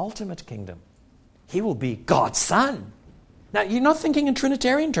in the ultimate kingdom. He will be God's son. Now, you're not thinking in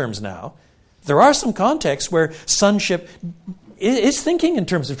Trinitarian terms now. There are some contexts where sonship is thinking in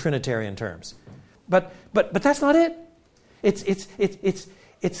terms of Trinitarian terms. But that's not it. It's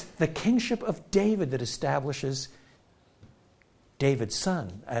the kingship of David that establishes David's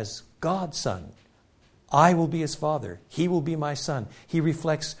son as God's son. I will be his father. He will be my son. He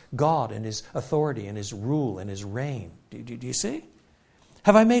reflects God and his authority and his rule and his reign. Do you see?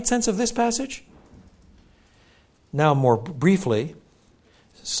 Have I made sense of this passage? Now, more briefly,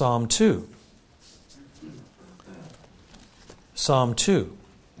 Psalm 2. Psalm 2.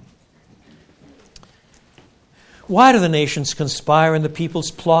 Why do the nations conspire and the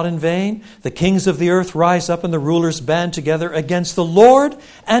peoples plot in vain? The kings of the earth rise up and the rulers band together against the Lord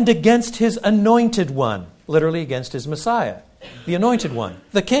and against his anointed one. Literally against his Messiah. The anointed one,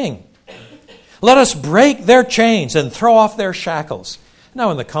 the king. Let us break their chains and throw off their shackles. Now,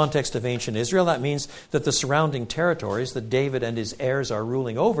 in the context of ancient Israel, that means that the surrounding territories that David and his heirs are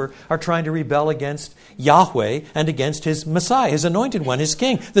ruling over are trying to rebel against Yahweh and against his Messiah, his anointed one, his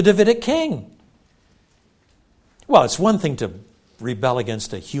king, the Davidic king. Well, it's one thing to rebel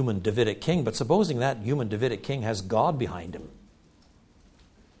against a human Davidic king, but supposing that human Davidic king has God behind him.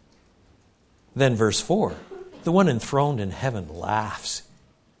 Then verse 4, the one enthroned in heaven laughs.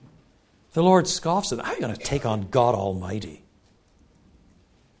 The Lord scoffs at them. How are you going to take on God Almighty?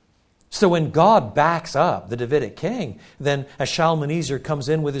 So when God backs up the Davidic king, then as Shalmaneser comes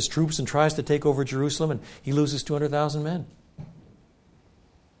in with his troops and tries to take over Jerusalem, and he loses 200,000 men.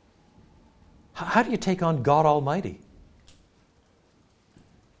 How do you take on God Almighty?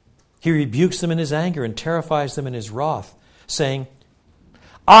 He rebukes them in his anger and terrifies them in his wrath, saying,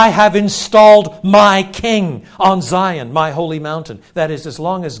 I have installed my king on Zion, my holy mountain. That is, as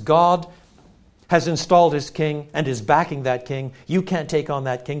long as God has installed his king and is backing that king, you can't take on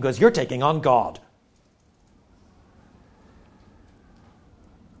that king because you're taking on God.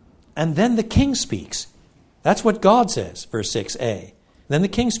 And then the king speaks. That's what God says, verse 6a. Then the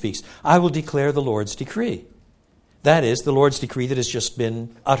king speaks, I will declare the Lord's decree. That is, the Lord's decree that has just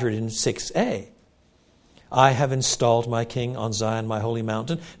been uttered in 6a. I have installed my king on Zion, my holy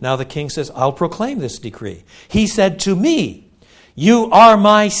mountain. Now the king says, I'll proclaim this decree. He said to me, you are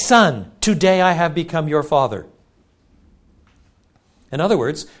my son. Today I have become your father. In other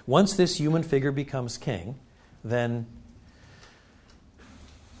words, once this human figure becomes king, then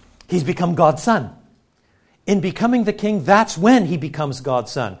he's become God's son. In becoming the king, that's when he becomes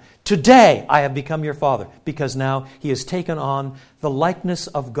God's son. Today I have become your father, because now he has taken on the likeness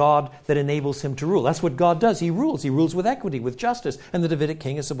of God that enables him to rule. That's what God does. He rules. He rules with equity, with justice. And the Davidic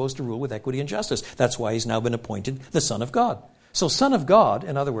king is supposed to rule with equity and justice. That's why he's now been appointed the Son of God. So Son of God,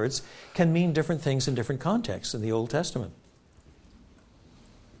 in other words, can mean different things in different contexts in the Old Testament.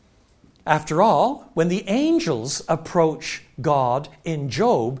 After all, when the angels approach God in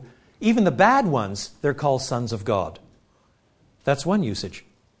Job, even the bad ones, they're called sons of God. That's one usage.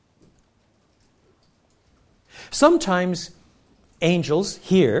 Sometimes angels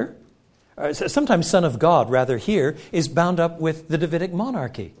here, sometimes Son of God, rather, here, is bound up with the Davidic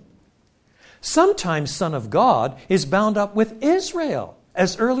monarchy. Sometimes Son of God is bound up with Israel.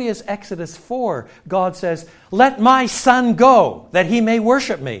 As early as Exodus 4, God says, let my son go, that he may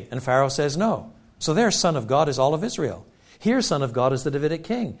worship me. And Pharaoh says no. So there, Son of God is all of Israel. Here, Son of God is the Davidic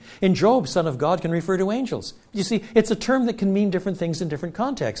king. In Job, Son of God can refer to angels. You see, it's a term that can mean different things in different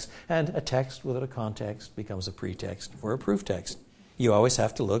contexts. And a text without a context becomes a pretext for a proof text. You always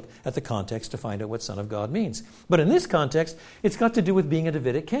have to look at the context to find out what Son of God means. But in this context, it's got to do with being a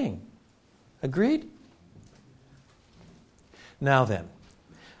Davidic king. Agreed? Now then,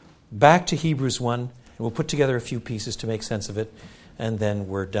 back to Hebrews 1, and we'll put together a few pieces to make sense of it, and then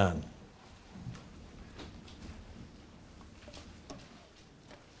we're done.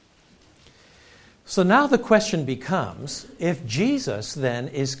 So now the question becomes, if Jesus then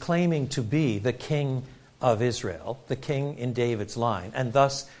is claiming to be the king of Israel, the king in David's line, and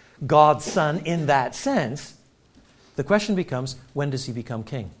thus God's son in that sense, the question becomes, when does he become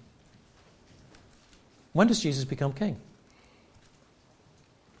king? When does Jesus become king?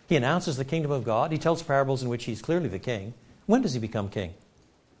 He announces the kingdom of God. He tells parables in which he's clearly the king. When does he become king?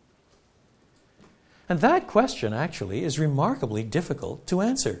 And that question actually is remarkably difficult to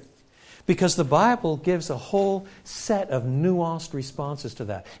answer, because the Bible gives a whole set of nuanced responses to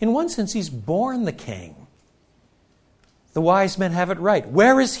that. In one sense, he's born the king. The wise men have it right.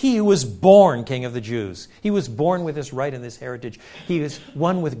 Where is he who was born king of the Jews? He was born with this right and this heritage. He was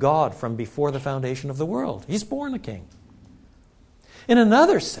one with God from before the foundation of the world. He's born a king. In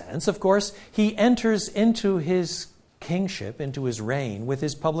another sense, of course, he enters into his kingship, into his reign with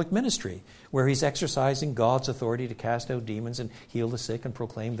his public ministry, where he's exercising God's authority to cast out demons and heal the sick and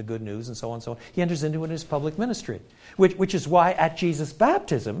proclaim the good news and so on and so on. He enters into it in his public ministry, which is why at Jesus'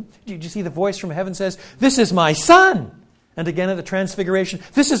 baptism, you see the voice from heaven says, "This is my son." And again at the Transfiguration,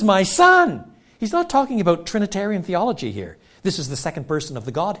 "This is my son." He's not talking about Trinitarian theology here. This is the second person of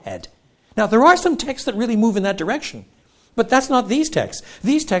the Godhead. Now, there are some texts that really move in that direction, but that's not these texts.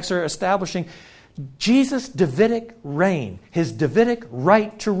 These texts are establishing Jesus' Davidic reign, his Davidic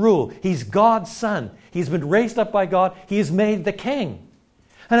right to rule. He's God's son. He's been raised up by God. He is made the king.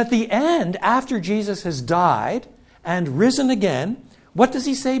 And at the end, after Jesus has died and risen again, what does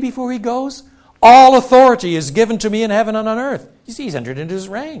he say before he goes? All authority is given to me in heaven and on earth. You see, he's entered into his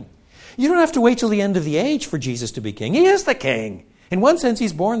reign. You don't have to wait till the end of the age for Jesus to be king. He is the king. In one sense,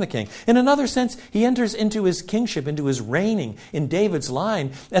 he's born the king. In another sense, he enters into his kingship, into his reigning in David's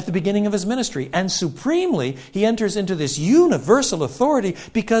line at the beginning of his ministry. And supremely, he enters into this universal authority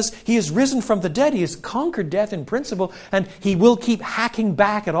because he is risen from the dead. He has conquered death in principle, and he will keep hacking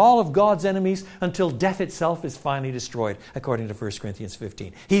back at all of God's enemies until death itself is finally destroyed, according to 1 Corinthians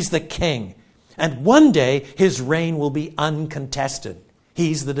 15. He's the king. And one day, his reign will be uncontested.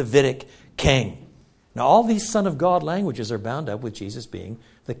 He's the Davidic king. Now, all these Son of God languages are bound up with Jesus being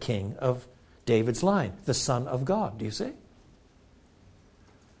the king of David's line, the Son of God. Do you see?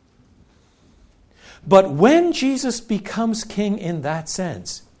 But when Jesus becomes king in that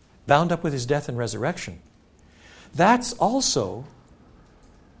sense, bound up with his death and resurrection, that's also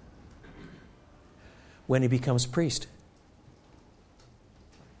when he becomes priest.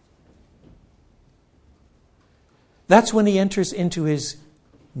 That's when he enters into his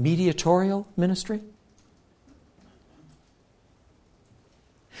mediatorial ministry.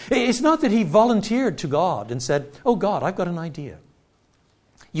 It's not that he volunteered to God and said, "Oh God, I've got an idea.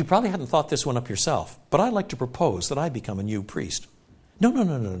 You probably hadn't thought this one up yourself, but I'd like to propose that I become a new priest." No.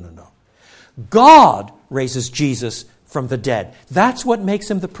 God raises Jesus from the dead. That's what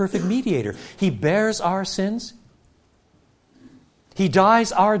makes him the perfect mediator. He bears our sins. He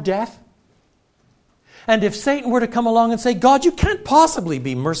dies our death. And if Satan were to come along and say, "God, you can't possibly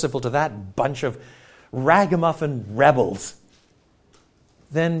be merciful to that bunch of ragamuffin rebels,"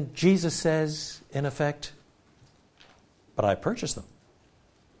 then Jesus says, in effect, "But I purchased them.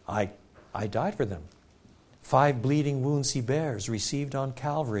 I died for them. 5 bleeding wounds he bears, received on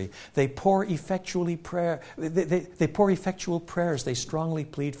Calvary. They pour effectual prayers. They strongly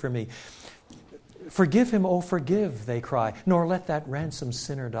plead for me. Forgive him, oh forgive, they cry, nor let that ransomed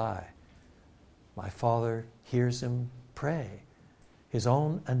sinner die. My Father hears him pray, his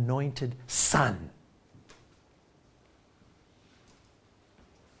own anointed Son."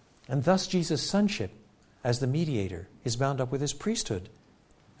 And thus Jesus' sonship as the mediator is bound up with his priesthood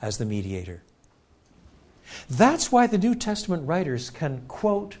as the mediator. That's why the New Testament writers can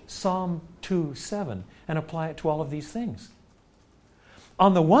quote Psalm 2:7 and apply it to all of these things.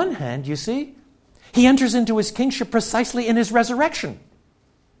 On the one hand, you see, he enters into his kingship precisely in his resurrection.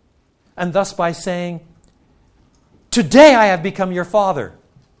 And thus by saying, "Today I have become your Father.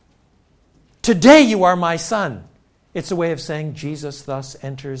 Today you are my Son." It's a way of saying Jesus thus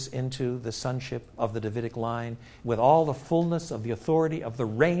enters into the sonship of the Davidic line with all the fullness of the authority of the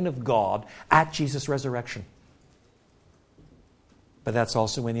reign of God at Jesus' resurrection. But that's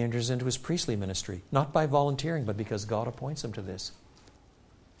also when he enters into his priestly ministry, not by volunteering, but because God appoints him to this.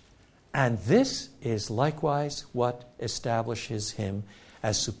 And this is likewise what establishes him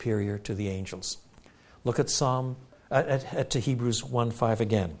as superior to the angels. Look at to Hebrews 1:5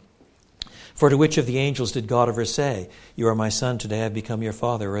 again. "For to which of the angels did God ever say, 'You are my son, today I have become your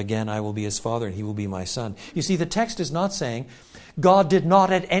father,' or again, 'I will be his father and he will be my son'?" You see, the text is not saying God did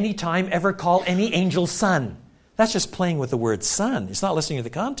not at any time ever call any angel son. That's just playing with the word son. It's not listening to the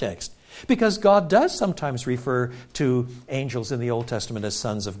context. Because God does sometimes refer to angels in the Old Testament as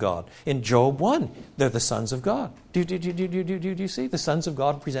sons of God. In Job 1, they're the sons of God. Do you see? The sons of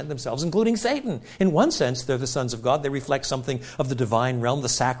God present themselves, including Satan. In one sense, they're the sons of God. They reflect something of the divine realm, the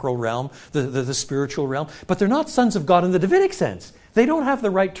sacral realm, the spiritual realm. But they're not sons of God in the Davidic sense. They don't have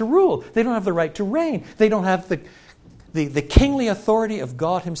the right to rule. They don't have the right to reign. They don't have the kingly authority of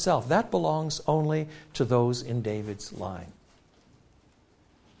God himself. That belongs only to those in David's line.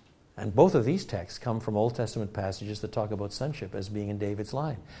 And both of these texts come from Old Testament passages that talk about sonship as being in David's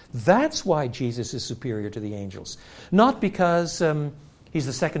line. That's why Jesus is superior to the angels. Not because he's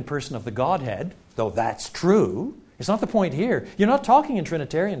the second person of the Godhead, though that's true. It's not the point here. You're not talking in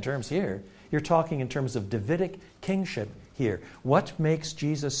Trinitarian terms here. You're talking in terms of Davidic kingship here. What makes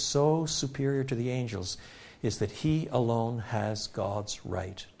Jesus so superior to the angels is that he alone has God's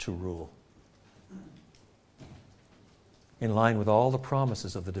right to rule, in line with all the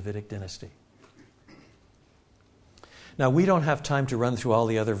promises of the Davidic dynasty. Now, we don't have time to run through all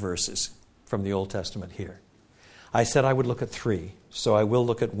the other verses from the Old Testament here. I said I would look at 3, so I will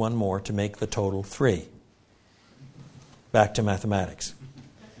look at one more to make the total 3. Back to mathematics.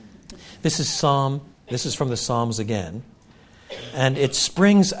 This is from the Psalms again, and it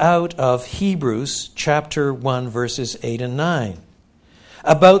springs out of Hebrews chapter 1, verses 8 and 9.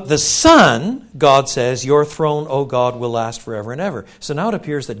 About the Son, God says, your throne, O God, will last forever and ever. So now it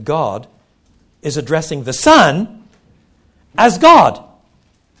appears that God is addressing the Son as God,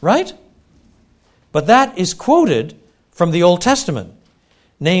 right? But that is quoted from the Old Testament,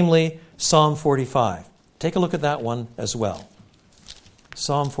 namely Psalm 45. Take a look at that one as well.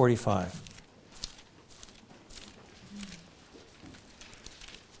 Psalm 45.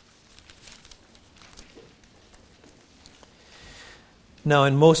 Now,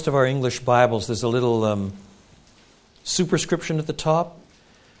 in most of our English Bibles, there's a little superscription at the top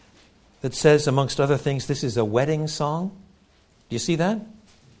that says, amongst other things, this is a wedding song. Do you see that?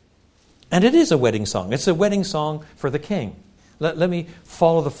 And it is a wedding song. It's a wedding song for the king. Let me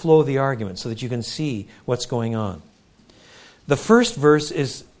follow the flow of the argument so that you can see what's going on. The first verse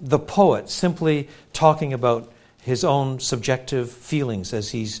is the poet simply talking about his own subjective feelings as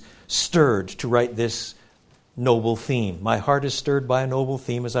he's stirred to write this noble theme. My heart is stirred by a noble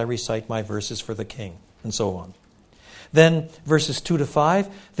theme as I recite my verses for the king, and so on. Then verses 2 to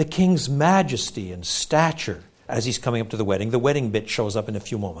 5, the king's majesty and stature as he's coming up to the wedding. The wedding bit shows up in a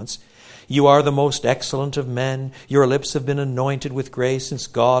few moments. You are the most excellent of men. Your lips have been anointed with grace, since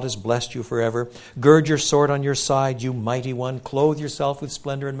God has blessed you forever. Gird your sword on your side, you mighty one. Clothe yourself with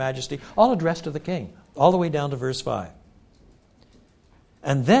splendor and majesty. All addressed to the king, all the way down to verse 5.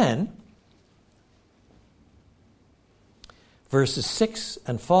 And then verses 6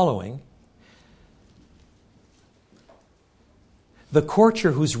 and following, the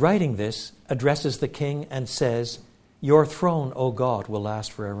courtier who's writing this addresses the king and says, your throne, O God, will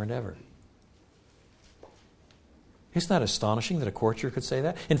last forever and ever. Isn't that astonishing that a courtier could say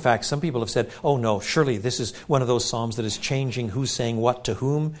that? In fact, some people have said, oh no, surely this is one of those psalms that is changing who's saying what to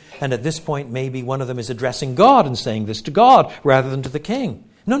whom. And at this point, maybe one of them is addressing God and saying this to God rather than to the king.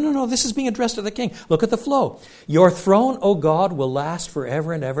 No, this is being addressed to the king. Look at the flow. Your throne, O God, will last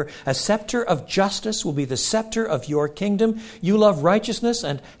forever and ever. A scepter of justice will be the scepter of your kingdom. You love righteousness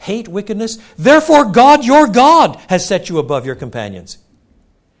and hate wickedness. Therefore, God, your God, has set you above your companions.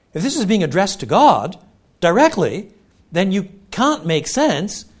 If this is being addressed to God directly, then you can't make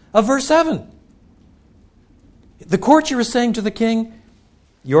sense of verse 7. The courtier is saying to the king,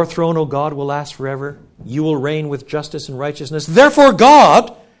 your throne, O God, will last forever. You will reign with justice and righteousness. Therefore,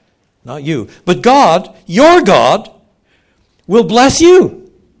 God, not you, but God, your God, will bless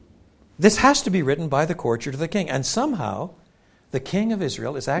you. This has to be written by the courtier to the king. And somehow, the king of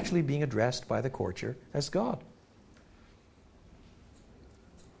Israel is actually being addressed by the courtier as God.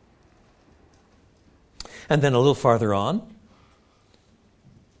 And then a little farther on,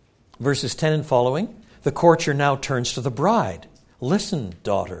 verses 10 and following, the courtier now turns to the bride. Listen,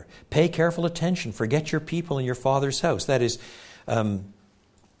 daughter, pay careful attention. Forget your people and your father's house. That is,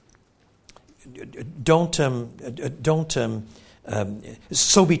 don't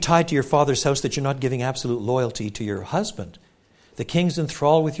so be tied to your father's house that you're not giving absolute loyalty to your husband. The king's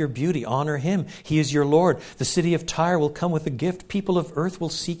enthralled with your beauty. Honor him. He is your Lord. The city of Tyre will come with a gift. People of earth will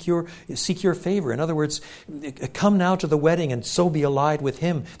seek your favor. In other words, come now to the wedding and so be allied with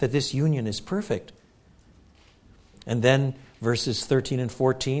him that this union is perfect. And then verses 13 and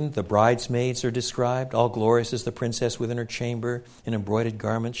 14, the bridesmaids are described. All glorious is the princess within her chamber. In embroidered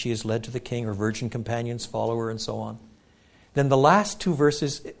garments she is led to the king. Her virgin companions follow her, and so on. Then the last two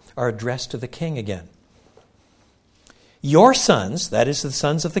verses are addressed to the king again. Your sons, that is the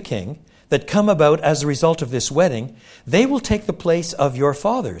sons of the king, that come about as a result of this wedding, they will take the place of your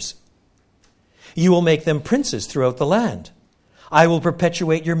fathers. You will make them princes throughout the land. I will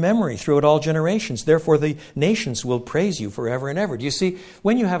perpetuate your memory throughout all generations. Therefore, the nations will praise you forever and ever. Do you see,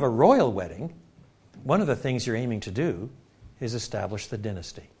 when you have a royal wedding, one of the things you're aiming to do is establish the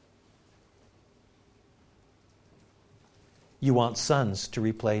dynasty. You want sons to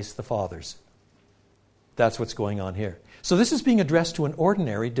replace the fathers. That's what's going on here. So this is being addressed to an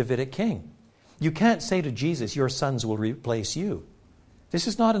ordinary Davidic king. You can't say to Jesus, your sons will replace you. This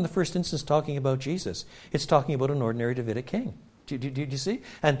is not in the first instance talking about Jesus. It's talking about an ordinary Davidic king. Do you see?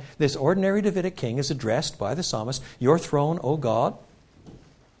 And this ordinary Davidic king is addressed by the psalmist, your throne, O God.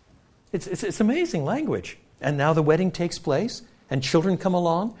 It's amazing language. And now the wedding takes place, and children come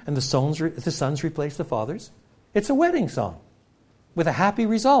along, and the sons replace the fathers. It's a wedding song with a happy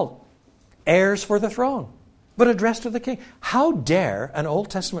result. Heirs for the throne, but addressed to the king. How dare an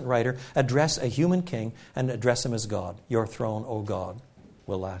Old Testament writer address a human king and address him as God? Your throne, O God,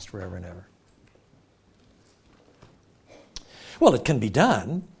 will last forever and ever. Well, it can be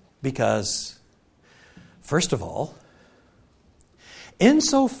done because, first of all,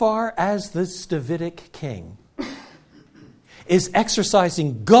 insofar as this Davidic king is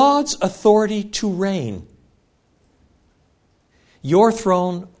exercising God's authority to reign, Your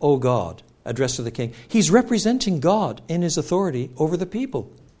throne, O God, addressed to the king. He's representing God in his authority over the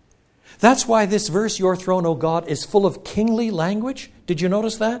people. That's why this verse, your throne, O God, is full of kingly language. Did you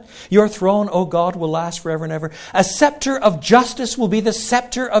notice that? Your throne, O God, will last forever and ever. A scepter of justice will be the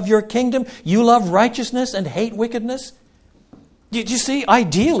scepter of your kingdom. You love righteousness and hate wickedness. Did you see?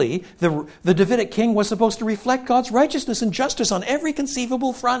 Ideally, the Davidic king was supposed to reflect God's righteousness and justice on every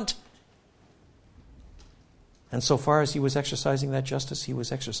conceivable front. And so far as he was exercising that justice, he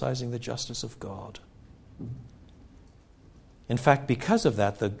was exercising the justice of God. In fact, because of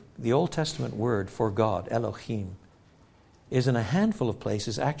that, the Old Testament word for God, Elohim, is in a handful of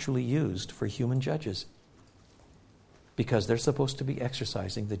places actually used for human judges. Because they're supposed to be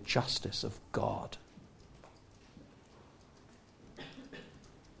exercising the justice of God.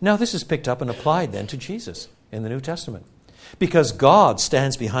 Now this is picked up and applied then to Jesus in the New Testament. Because God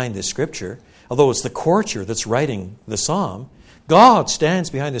stands behind this scripture, although it's the courtier that's writing the psalm, God stands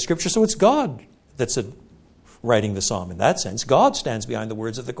behind the scripture, so it's God that's writing the psalm. In that sense, God stands behind the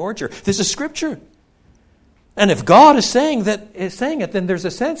words of the courtier. This is scripture. And if God is saying it, then there's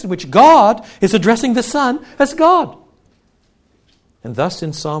a sense in which God is addressing the Son as God. And thus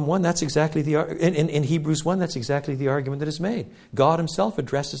in Psalm 1, that's exactly in Hebrews 1, that's exactly the argument that is made. God himself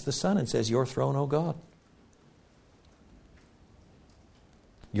addresses the Son and says, your throne, O God.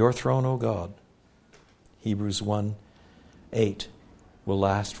 Your throne, O God. Hebrews 1:8 will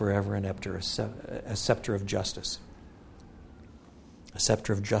last forever and ever, a scepter of justice. A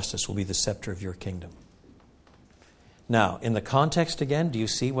scepter of justice will be the scepter of your kingdom. Now, in the context again, do you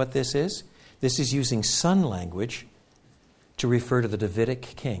see what this is? This is using son language to refer to the Davidic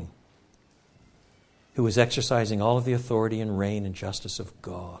king who is exercising all of the authority and reign and justice of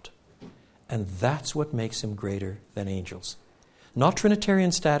God. And that's what makes him greater than angels. Not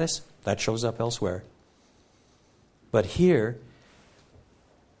Trinitarian status, that shows up elsewhere. But here,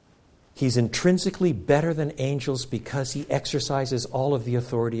 he's intrinsically better than angels because he exercises all of the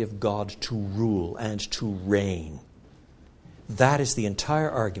authority of God to rule and to reign. That is the entire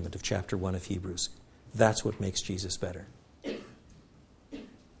argument of chapter 1 of Hebrews. That's what makes Jesus better.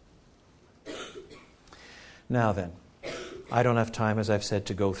 Now then, I don't have time, as I've said,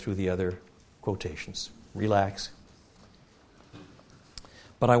 to go through the other quotations. Relax.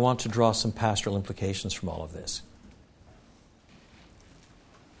 But I want to draw some pastoral implications from all of this.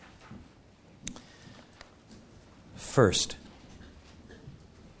 First,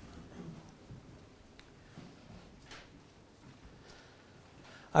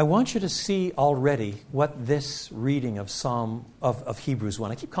 I want you to see already what this reading of Hebrews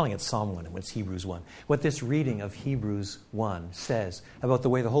 1, I keep calling it Psalm 1 when it's Hebrews 1, what this reading of Hebrews 1 says about the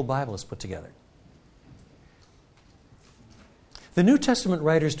way the whole Bible is put together. The New Testament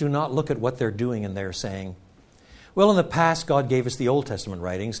writers do not look at what they're doing and they're saying, well, in the past God gave us the Old Testament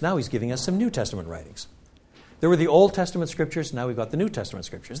writings, now he's giving us some New Testament writings. There were the Old Testament scriptures, now we've got the New Testament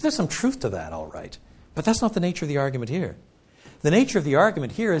scriptures. There's some truth to that, all right. But that's not the nature of the argument here. The nature of the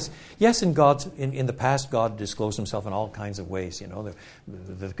argument here is, yes, in the past, God disclosed himself in all kinds of ways. You know,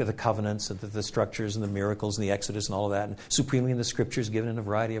 the covenants, and the structures, and the miracles, and the Exodus, and all of that. And supremely in the Scriptures, given in a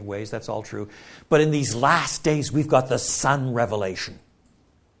variety of ways. That's all true. But in these last days, we've got the Son revelation.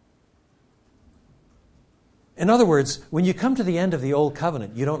 In other words, when you come to the end of the Old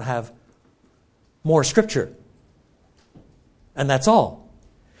Covenant, you don't have more Scripture. And that's all.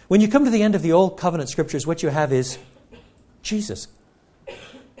 When you come to the end of the Old Covenant Scriptures, what you have is Jesus.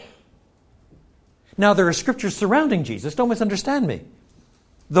 Now, there are scriptures surrounding Jesus. Don't misunderstand me.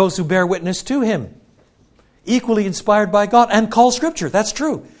 Those who bear witness to him. Equally inspired by God and call Scripture. That's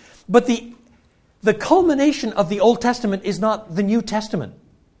true. But the culmination of the Old Testament is not the New Testament.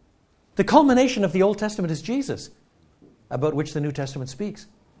 The culmination of the Old Testament is Jesus, about which the New Testament speaks.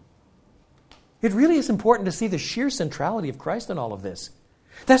 It really is important to see the sheer centrality of Christ in all of this.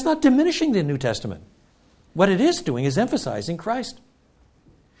 That's not diminishing the New Testament. What it is doing is emphasizing Christ.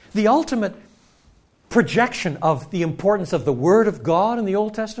 The ultimate projection of the importance of the Word of God in the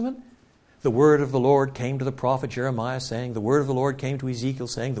Old Testament, the Word of the Lord came to the prophet Jeremiah saying, the Word of the Lord came to Ezekiel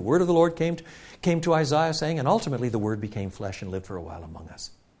saying, the Word of the Lord came to Isaiah saying, and ultimately the Word became flesh and lived for a while among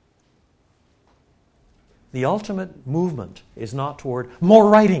us. The ultimate movement is not toward more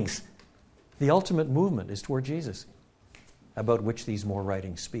writings. The ultimate movement is toward Jesus, about which these more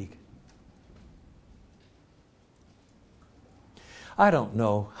writings speak. I don't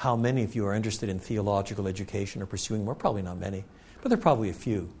know how many of you are interested in theological education or pursuing more. Probably not many, but there are probably a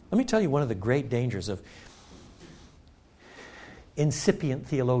few. Let me tell you one of the great dangers of incipient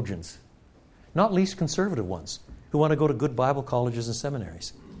theologians, not least conservative ones, who want to go to good Bible colleges and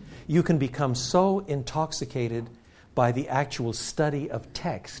seminaries. You can become so intoxicated by the actual study of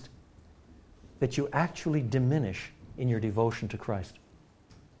text that you actually diminish in your devotion to Christ.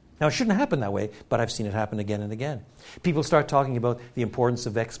 Now, it shouldn't happen that way, but I've seen it happen again and again. People start talking about the importance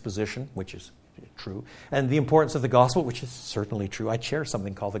of exposition, which is true, and the importance of the gospel, which is certainly true. I chair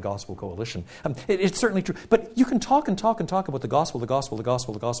something called the Gospel Coalition. It's certainly true. But you can talk and talk and talk about the gospel,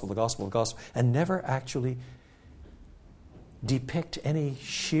 and never actually depict any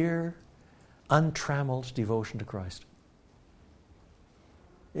sheer, untrammeled devotion to Christ.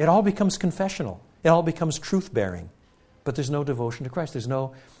 It all becomes confessional. It all becomes truth-bearing. But there's no devotion to Christ. There's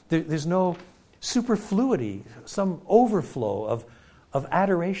no superfluity, some overflow of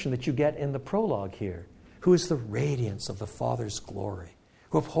adoration that you get in the prologue here. Who is the radiance of the Father's glory,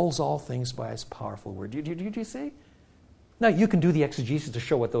 who upholds all things by his powerful word. Do you see? Now, you can do the exegesis to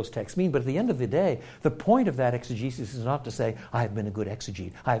show what those texts mean, but at the end of the day, the point of that exegesis is not to say, I have been a good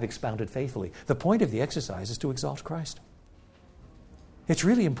exegete, I have expounded faithfully. The point of the exercise is to exalt Christ. It's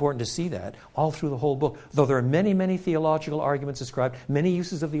really important to see that all through the whole book. Though there are many, many theological arguments ascribed, many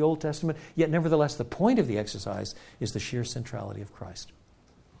uses of the Old Testament, yet nevertheless the point of the exercise is the sheer centrality of Christ.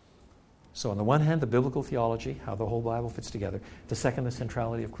 So on the one hand, the biblical theology, how the whole Bible fits together. The second, the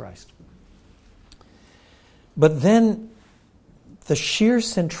centrality of Christ. But then the sheer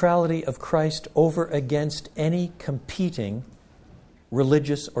centrality of Christ over against any competing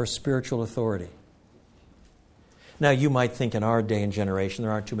religious or spiritual authority. Now, you might think in our day and generation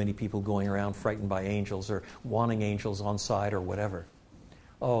there aren't too many people going around frightened by angels or wanting angels on side or whatever.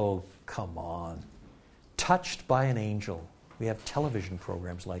 Oh, come on. Touched by an angel. We have television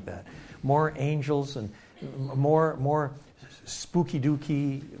programs like that. More angels and more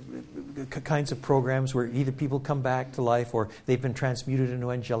spooky-dooky kinds of programs where either people come back to life or they've been transmuted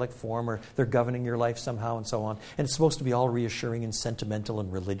into angelic form or they're governing your life somehow and so on. And it's supposed to be all reassuring and sentimental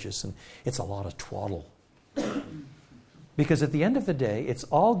and religious, and it's a lot of twaddle. Because at the end of the day, it's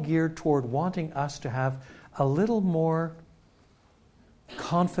all geared toward wanting us to have a little more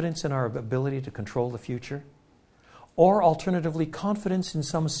confidence in our ability to control the future, or alternatively, confidence in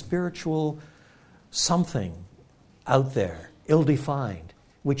some spiritual something out there, ill-defined,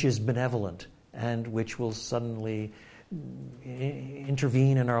 which is benevolent and which will suddenly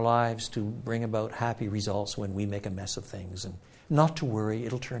intervene in our lives to bring about happy results when we make a mess of things. And not to worry,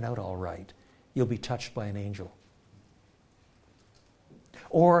 it'll turn out all right. You'll be touched by an angel.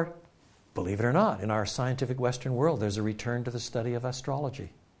 Or, believe it or not, in our scientific Western world, there's a return to the study of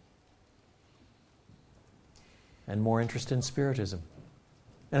astrology and more interest in Spiritism.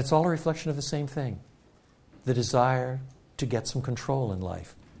 And it's all a reflection of the same thing. The desire to get some control in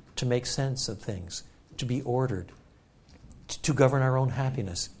life, to make sense of things, to be ordered, to govern our own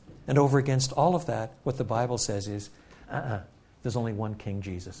happiness. And over against all of that, what the Bible says is, there's only one King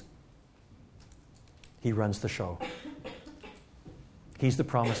Jesus. He runs the show. He's the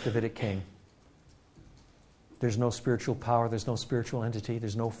promised Davidic king. There's no spiritual power, there's no spiritual entity,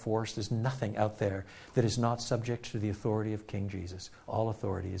 there's no force, there's nothing out there that is not subject to the authority of King Jesus. All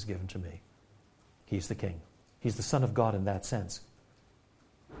authority is given to me. He's the king. He's the Son of God in that sense.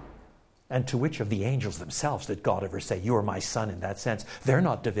 And to which of the angels themselves did God ever say, you are my son in that sense? They're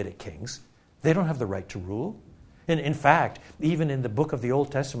not Davidic kings. They don't have the right to rule. And in fact, even in the book of the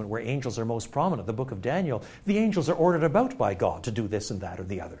Old Testament where angels are most prominent, the book of Daniel, the angels are ordered about by God to do this and that or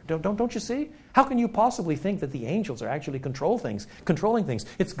the other. Don't you see? How can you possibly think that the angels are actually controlling things?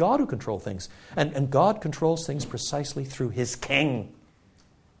 It's God who controls things. And God controls things precisely through his king.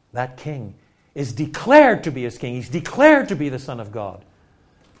 That king is declared to be his king. He's declared to be the Son of God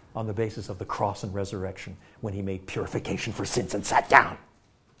on the basis of the cross and resurrection when he made purification for sins and sat down.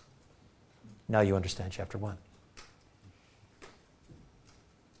 Now you understand chapter 1.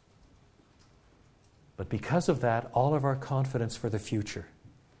 But because of that, all of our confidence for the future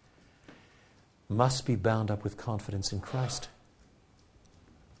must be bound up with confidence in Christ.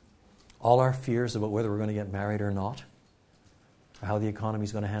 All our fears about whether we're going to get married or not, or how the economy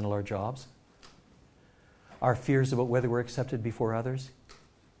is going to handle our jobs, our fears about whether we're accepted before others,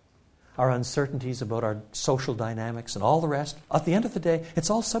 our uncertainties about our social dynamics and all the rest, at the end of the day, it's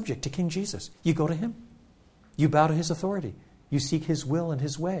all subject to King Jesus. You go to him. You bow to his authority. You seek his will and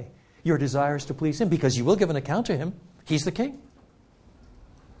his way. Your desire is to please him because you will give an account to him. He's the king.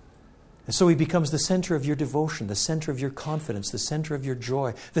 And so he becomes the center of your devotion, the center of your confidence, the center of your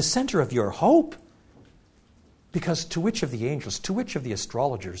joy, the center of your hope. Because to which of the angels, to which of the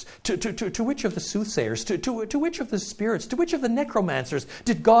astrologers, to which of the soothsayers, to which of the spirits, to which of the necromancers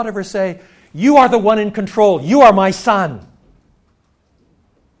did God ever say, you are the one in control, you are my son?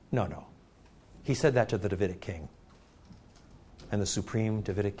 No. He said that to the Davidic king. And the supreme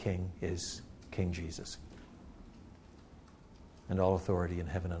Davidic king is King Jesus. and all authority in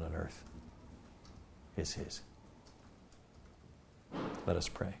heaven and on earth is his. Let us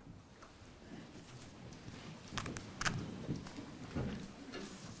pray.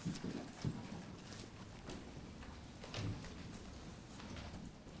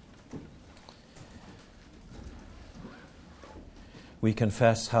 We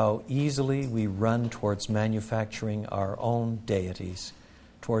confess how easily we run towards manufacturing our own deities,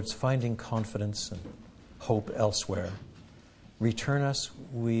 towards finding confidence and hope elsewhere. Return us,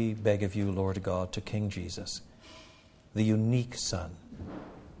 we beg of you, Lord God, to King Jesus, the unique Son,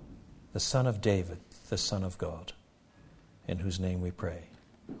 the Son of David, the Son of God, in whose name we pray.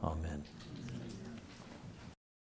 Amen.